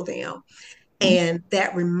we build them? And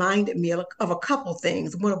that reminded me of a couple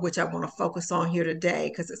things, one of which I want to focus on here today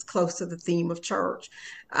because it's close to the theme of church.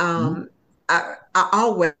 I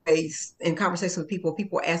always, in conversation with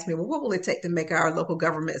people ask me, well, what will it take to make our local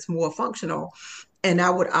governments more functional? And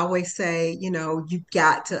I would always say, you've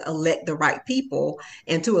got to elect the right people.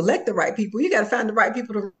 And to elect the right people, you got to find the right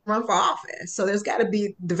people to run for office. So there's got to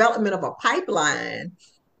be development of a pipeline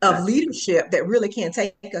of leadership that really can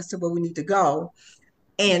take us to where we need to go.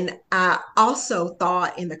 And I also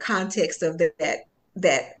thought in the context of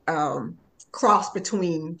that cross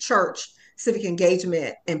between church, civic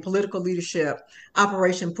engagement, and political leadership,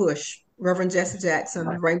 Operation Push, Reverend Jesse Jackson,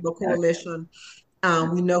 the Rainbow Coalition,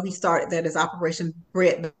 We know he started that as Operation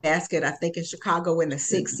Breadbasket, I think in Chicago in the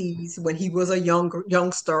 60s when he was a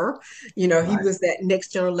youngster. He Right. was that next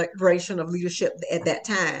generation of leadership at that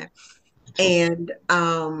time. And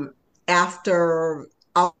after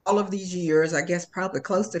all of these years, I guess probably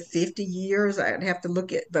close to 50 years, I'd have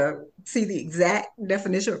to see the exact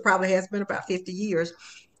definition. It probably has been about 50 years.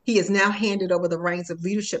 He has now handed over the reins of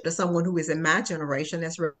leadership to someone who is in my generation.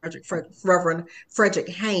 That's Reverend Frederick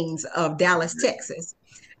Haynes of Dallas, Texas,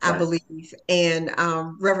 I Right. believe. And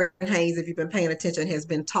Reverend Haynes, if you've been paying attention, has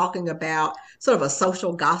been talking about sort of a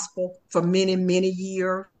social gospel for many, many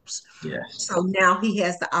years. Yes. So now he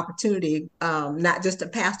has the opportunity, not just to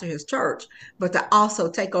pastor his church, but to also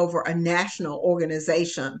take over a national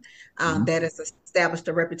organization that has established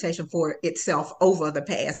a reputation for itself over the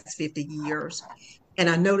past 50 years. And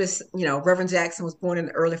I noticed, Reverend Jackson was born in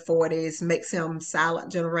the early 40s, makes him silent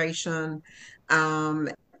generation.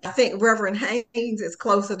 I think Reverend Haynes is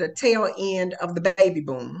closer to tail end of the baby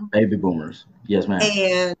boom. Baby boomers. Yes, ma'am.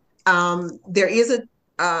 And there is a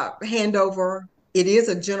handover. It is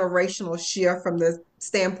a generational shift from the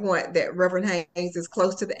standpoint that Reverend Haynes is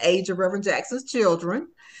close to the age of Reverend Jackson's children.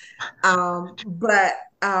 But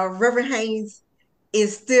Reverend Haynes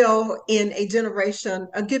is still in a generation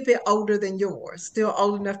a good bit older than yours, still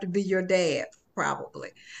old enough to be your dad, probably.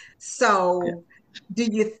 Yeah. So, do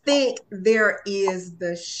you think there is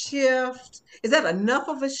the shift? Is that enough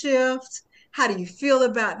of a shift? How do you feel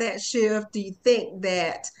about that shift? Do you think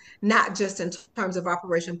that not just in terms of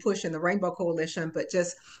Operation Push and the Rainbow Coalition, but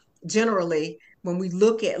just generally, when we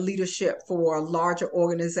look at leadership for larger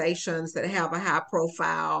organizations that have a high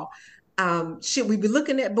profile, should we be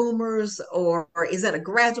looking at boomers, or is that a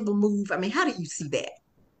gradual move? I mean, how do you see that?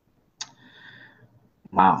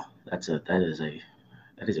 Wow. That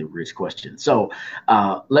is a rich question. So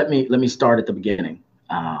let me start at the beginning.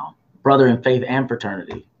 Brother in faith and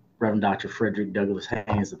fraternity, Reverend Dr. Frederick Douglass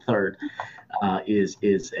Haynes III,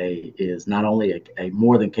 is not only a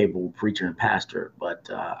more than capable preacher and pastor, but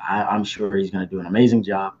I'm sure he's going to do an amazing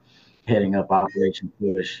job heading up Operation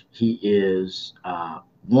Push. He is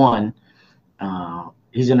one.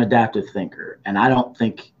 He's an adaptive thinker, and I don't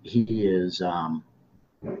think he is.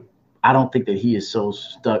 I don't think that he is so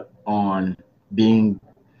stuck on being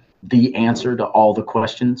the answer to all the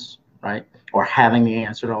questions, right? Or having the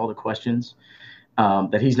answer to all the questions,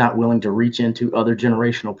 that he's not willing to reach into other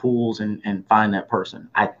generational pools and find that person.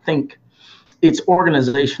 I think it's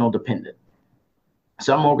organizational dependent.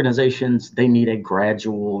 Some organizations, they need a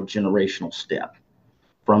gradual generational step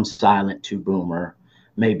from silent to boomer,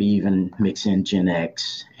 maybe even mix in Gen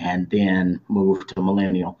X and then move to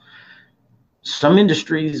millennial. Some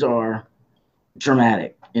industries are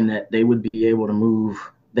dramatic in that they'd be able to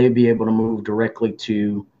move directly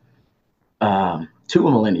to a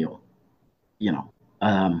millennial.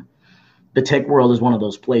 The tech world is one of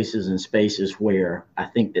those places and spaces where I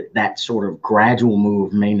think that sort of gradual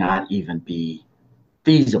move may not even be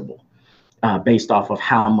feasible, based off of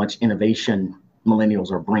how much innovation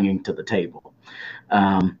millennials are bringing to the table.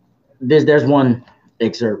 There's one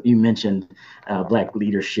excerpt you mentioned, Black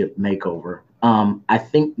Leadership Makeover. I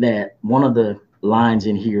think that one of the lines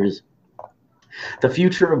in here is, the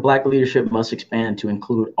future of Black leadership must expand to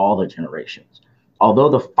include all the generations. Although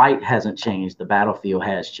the fight hasn't changed, the battlefield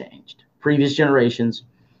has changed. Previous generations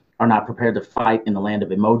are not prepared to fight in the land of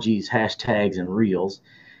emojis, hashtags, and reels.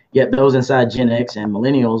 Yet those inside Gen X and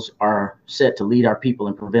millennials are set to lead our people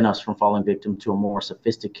and prevent us from falling victim to a more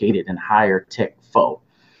sophisticated and higher tech foe.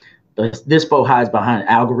 This foe hides behind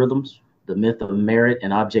algorithms, the myth of merit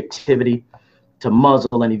and objectivity, to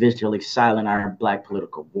muzzle and eventually silence our Black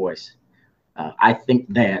political voice. I think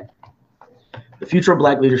that the future of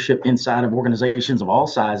Black leadership inside of organizations of all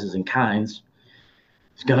sizes and kinds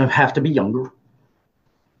is going to have to be younger,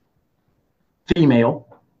 female,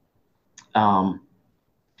 and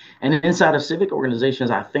inside of civic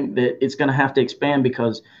organizations, I think that it's going to have to expand,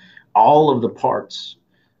 because all of the parts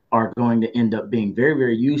are going to end up being very,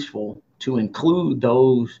 very useful to include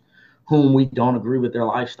those whom we don't agree with their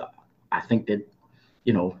lifestyle. I think that,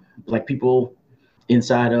 Black people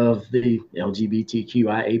inside of the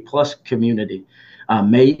LGBTQIA plus community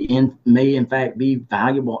may in fact be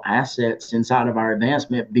valuable assets inside of our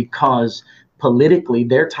advancement, because politically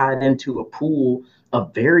they're tied into a pool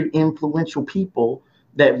of very influential people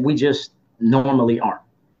that we just normally aren't.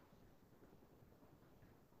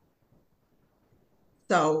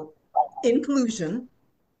 So, inclusion.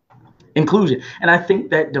 And I think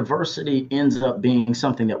that diversity ends up being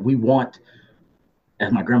something that we want,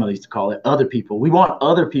 as my grandmother used to call it, other people. We want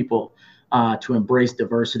other people to embrace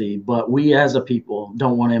diversity, but we as a people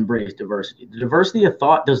don't want to embrace diversity. The diversity of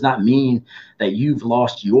thought does not mean that you've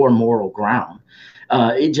lost your moral ground.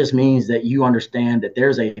 It just means that you understand that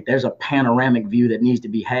there's a panoramic view that needs to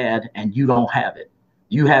be had, and you don't have it.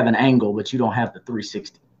 You have an angle, but you don't have the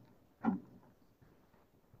 360.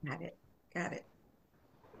 Got it. Got it.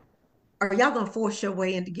 Are y'all gonna force your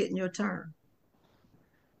way into getting your turn?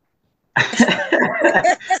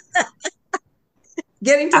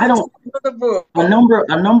 Getting to the book. A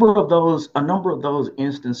number of those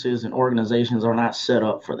instances and organizations are not set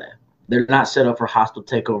up for that. They're not set up for hostile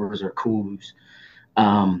takeovers or coups.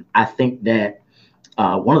 I think that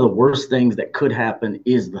one of the worst things that could happen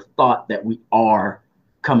is the thought that we are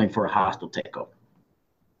coming for a hostile takeover,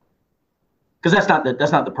 because that's not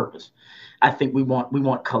the purpose. I think we want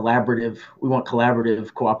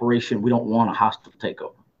collaborative cooperation. We don't want a hostile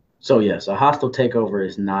takeover. So yes, a hostile takeover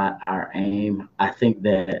is not our aim. I think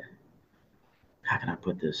that, how can I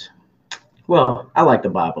put this? Well, I like the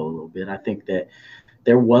Bible a little bit. I think that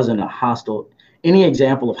there wasn't any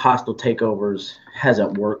example of hostile takeovers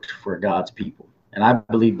hasn't worked for God's people. And I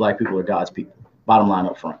believe Black people are God's people, bottom line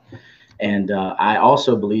up front. And I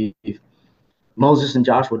also believe Moses and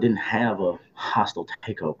Joshua didn't have a hostile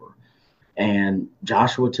takeover. And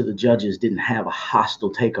Joshua to the judges didn't have a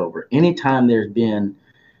hostile takeover. Anytime there's been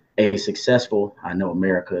a successful, I know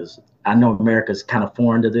America's kind of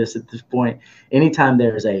foreign to this at this point. Anytime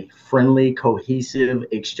there's a friendly, cohesive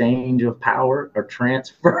exchange of power or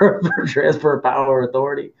transfer of power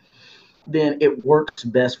authority, then it works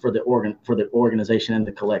best for the organization and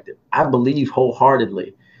the collective. I believe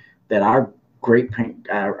wholeheartedly that our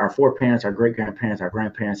foreparents, our great grandparents, our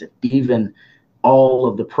grandparents, and even all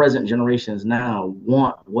of the present generations now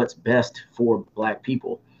want what's best for Black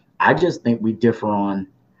people. I just think we differ on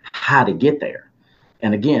how to get there.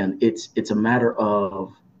 And again, it's a matter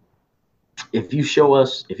of, if you show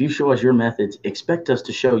us your methods, expect us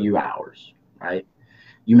to show you ours, right?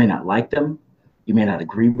 You may not like them, you may not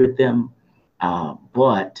agree with them,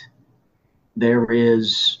 but there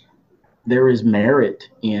is merit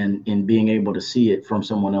in being able to see it from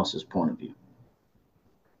someone else's point of view.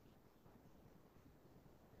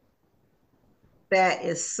 That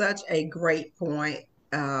is such a great point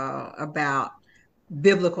about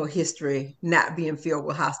biblical history not being filled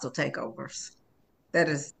with hostile takeovers. That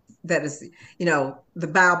is, the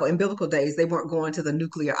Bible in biblical days, they weren't going to the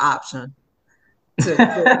nuclear option to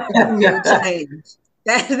create change.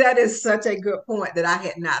 That is such a good point that I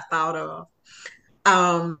had not thought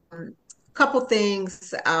of. Couple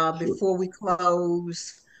things before we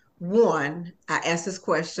close. One, I asked this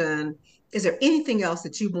question: is there anything else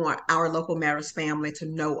that you want our Local Matters family to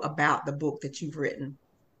know about the book that you've written?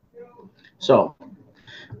 So,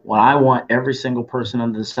 what I want every single person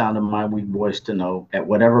under the sound of my weak voice to know, at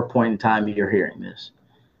whatever point in time you're hearing this,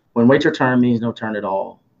 When Wait Your Turn Means No Turn at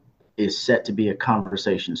All is set to be a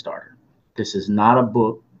conversation starter. This is not a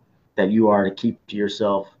book that you are to keep to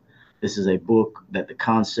yourself. This is a book that the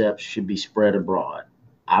concepts should be spread abroad.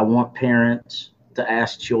 I want parents to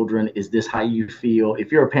ask children, is this how you feel?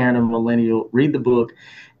 If you're a parent of a millennial, read the book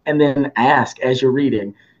and then ask as you're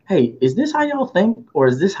reading, hey, is this how y'all think, or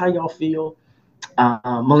is this how y'all feel?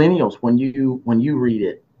 Millennials, when you read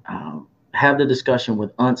it, have the discussion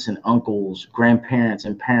with aunts and uncles, grandparents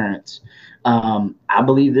and parents. I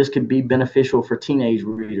believe this could be beneficial for teenage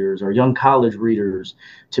readers or young college readers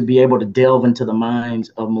to be able to delve into the minds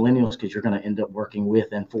of millennials, because you're going to end up working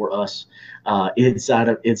with and for us inside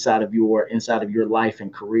of your life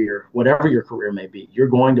and career, whatever your career may be. You're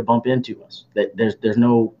going to bump into us. That there's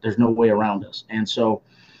no way around us. And so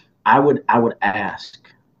I would ask,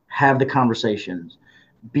 have the conversations,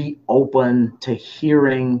 be open to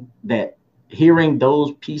hearing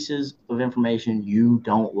those pieces of information you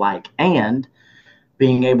don't like, and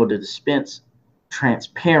being able to dispense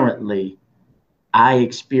transparently, I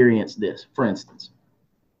experienced this. For instance,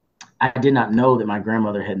 I did not know that my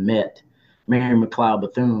grandmother had met Mary McLeod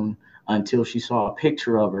Bethune until she saw a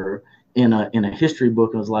picture of her in a history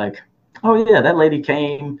book and was like, oh yeah, that lady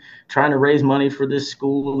came trying to raise money for this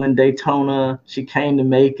school in Daytona. She came to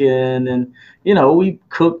Macon, and we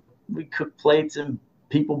cooked plates, and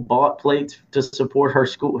people bought plates to support her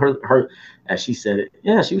school. Her, as she said it,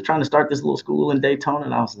 yeah, she was trying to start this little school in Daytona.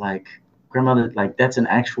 And I was like, grandmother, like, that's an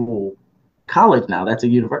actual college now. That's a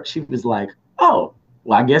university. She was like, oh,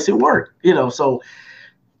 well, I guess it worked. So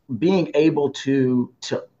being able to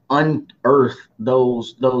unearth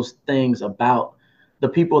those things about the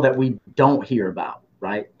people that we don't hear about,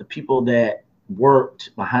 right? The people that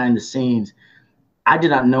worked behind the scenes. I did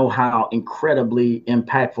not know how incredibly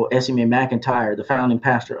impactful Essie Mae McIntyre, the founding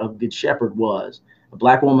pastor of Good Shepherd, was a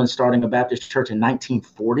Black woman starting a Baptist church in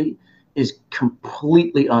 1940 is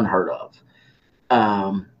completely unheard of.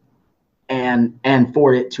 And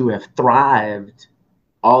for it to have thrived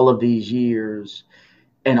all of these years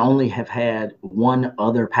and only have had one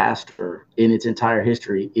other pastor in its entire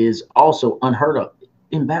history is also unheard of.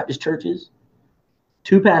 In Baptist churches,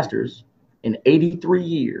 two pastors in 83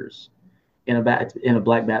 years in a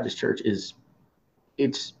Black Baptist church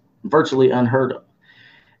it's virtually unheard of.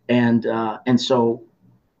 And so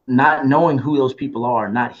not knowing who those people are,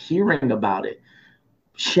 not hearing about it,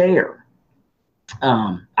 share.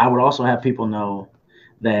 I would also have people know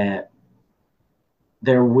that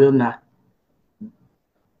there will not,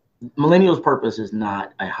 Millennials' purpose is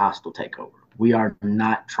not a hostile takeover. We are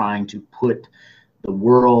not trying to put the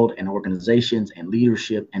world and organizations and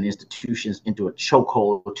leadership and institutions into a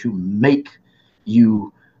chokehold to make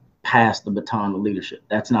you pass the baton of leadership.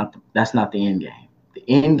 That's not the end game. The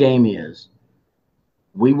end game is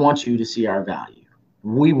we want you to see our value.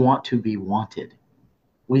 We want to be wanted.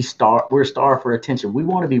 We're starved for attention. We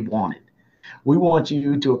want to be wanted. We want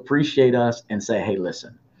you to appreciate us and say, hey,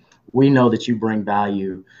 listen, we know that you bring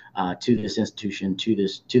value to this institution, to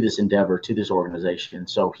this endeavor, to this organization.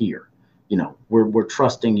 So here, we're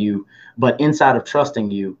trusting you. But inside of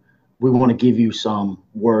trusting you, we want to give you some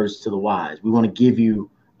words to the wise. We want to give you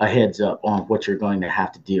a heads up on what you're going to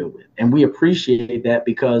have to deal with. And we appreciate that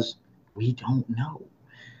because we don't know.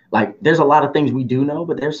 Like, there's a lot of things we do know,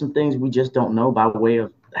 but there's some things we just don't know by way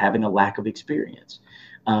of having a lack of experience.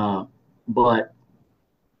 But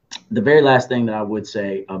the very last thing that I would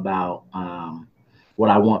say about what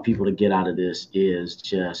I want people to get out of this is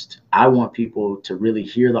just, I want people to really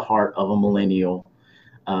hear the heart of a millennial,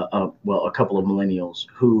 a couple of millennials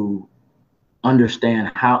who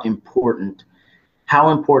understand how important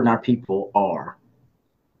our people are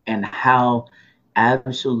and how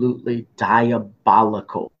absolutely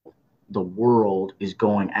diabolical the world is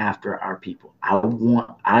going after our people.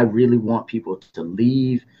 I really want people to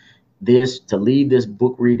leave this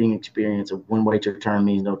book reading experience of When Wait Your Turn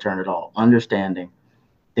Means No Turn at All, understanding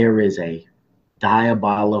there is a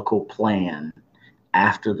diabolical plan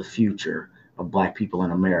after the future of Black people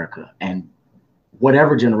in America. And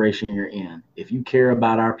whatever generation you're in, if you care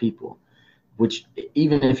about our people, which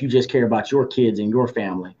even if you just care about your kids and your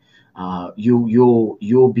family,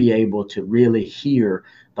 you'll be able to really hear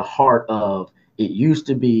the heart of, it used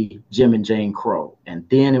to be Jim and Jane Crow, and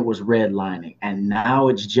then it was redlining, and now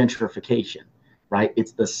it's gentrification, right?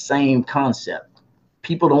 It's the same concept.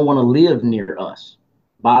 People don't want to live near us,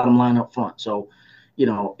 bottom line up front. So,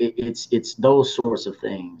 it's those sorts of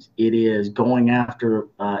things. It is going after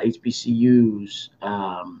HBCUs.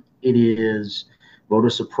 It is voter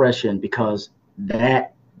suppression, because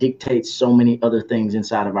that dictates so many other things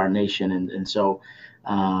inside of our nation. And so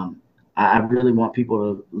I really want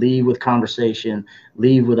people to leave with conversation,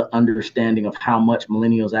 leave with an understanding of how much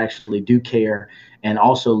millennials actually do care, and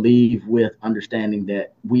also leave with understanding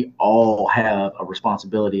that we all have a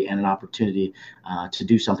responsibility and an opportunity to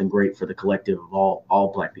do something great for the collective of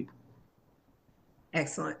all Black people.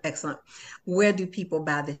 Excellent, excellent. Where do people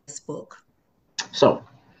buy this book? So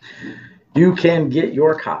you can get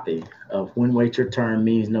your copy of When Wait Your Turn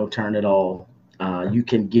Means No Turn at All. You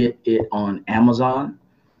can get it on Amazon.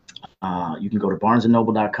 You can go to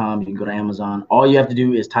barnesandnoble.com. You can go to Amazon. All you have to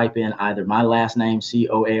do is type in either my last name,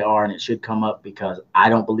 Coar, and it should come up, because I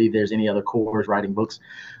don't believe there's any other Coars writing books.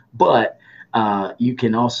 But you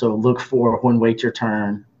can also look for When Wait Your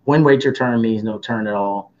Turn. When Wait Your Turn Means No Turn at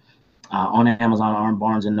All on Amazon or on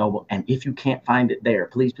Barnes and Noble. And if you can't find it there,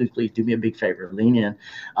 please do me a big favor. Lean in.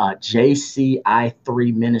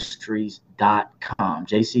 JCI3ministries.com.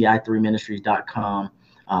 JCI3ministries.com.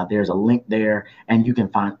 There's a link there, and you can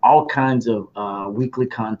find all kinds of weekly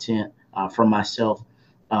content from myself,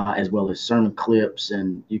 as well as sermon clips,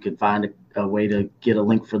 and you can find a way to get a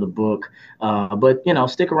link for the book. But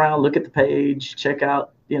stick around, look at the page, check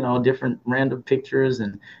out different random pictures,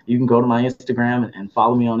 and you can go to my Instagram and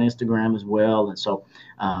follow me on Instagram as well. And so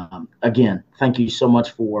again, thank you so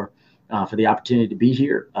much for the opportunity to be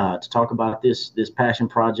here to talk about this passion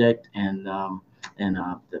project, and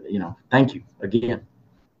thank you again.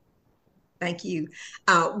 Thank you.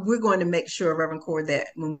 We're going to make sure, Reverend Cord, that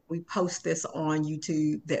when we post this on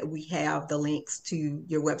YouTube, that we have the links to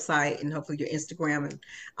your website and hopefully your Instagram and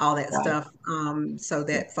all that stuff, so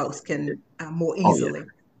that folks can more easily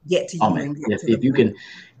get to you. And get if you can,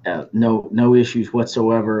 no issues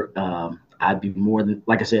whatsoever. I'd be more than,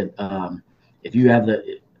 like I said, if you have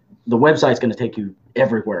the website's going to take you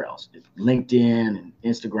everywhere else, LinkedIn and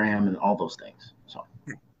Instagram and all those things. So.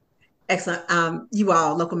 Excellent. You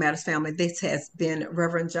all, Local Matters family, this has been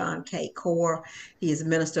Reverend John K. Core. He is a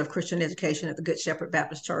minister of Christian education at the Good Shepherd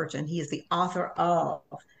Baptist Church, and he is the author of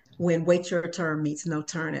When Wait Your Turn Meets No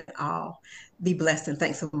Turn at All. Be blessed, and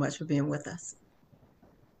thanks so much for being with us.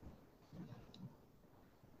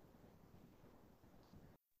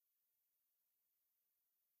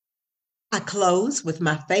 I close with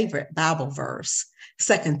my favorite Bible verse,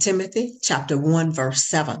 2 Timothy chapter 1, verse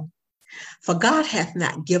 7. For God hath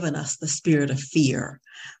not given us the spirit of fear,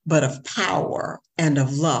 but of power and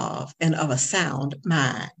of love and of a sound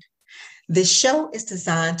mind. This show is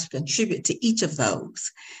designed to contribute to each of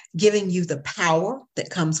those, giving you the power that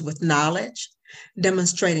comes with knowledge,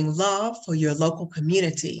 demonstrating love for your local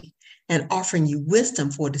community, and offering you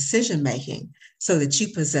wisdom for decision making so that you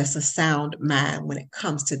possess a sound mind when it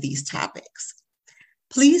comes to these topics.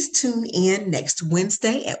 Please tune in next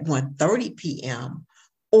Wednesday at 1:30 p.m.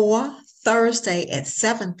 or Thursday at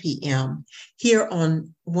 7 p.m. here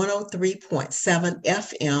on 103.7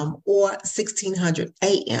 FM or 1600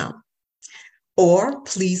 AM. Or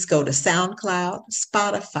please go to SoundCloud,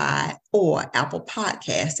 Spotify, or Apple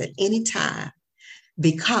Podcasts at any time,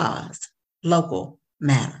 because local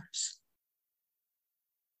matters.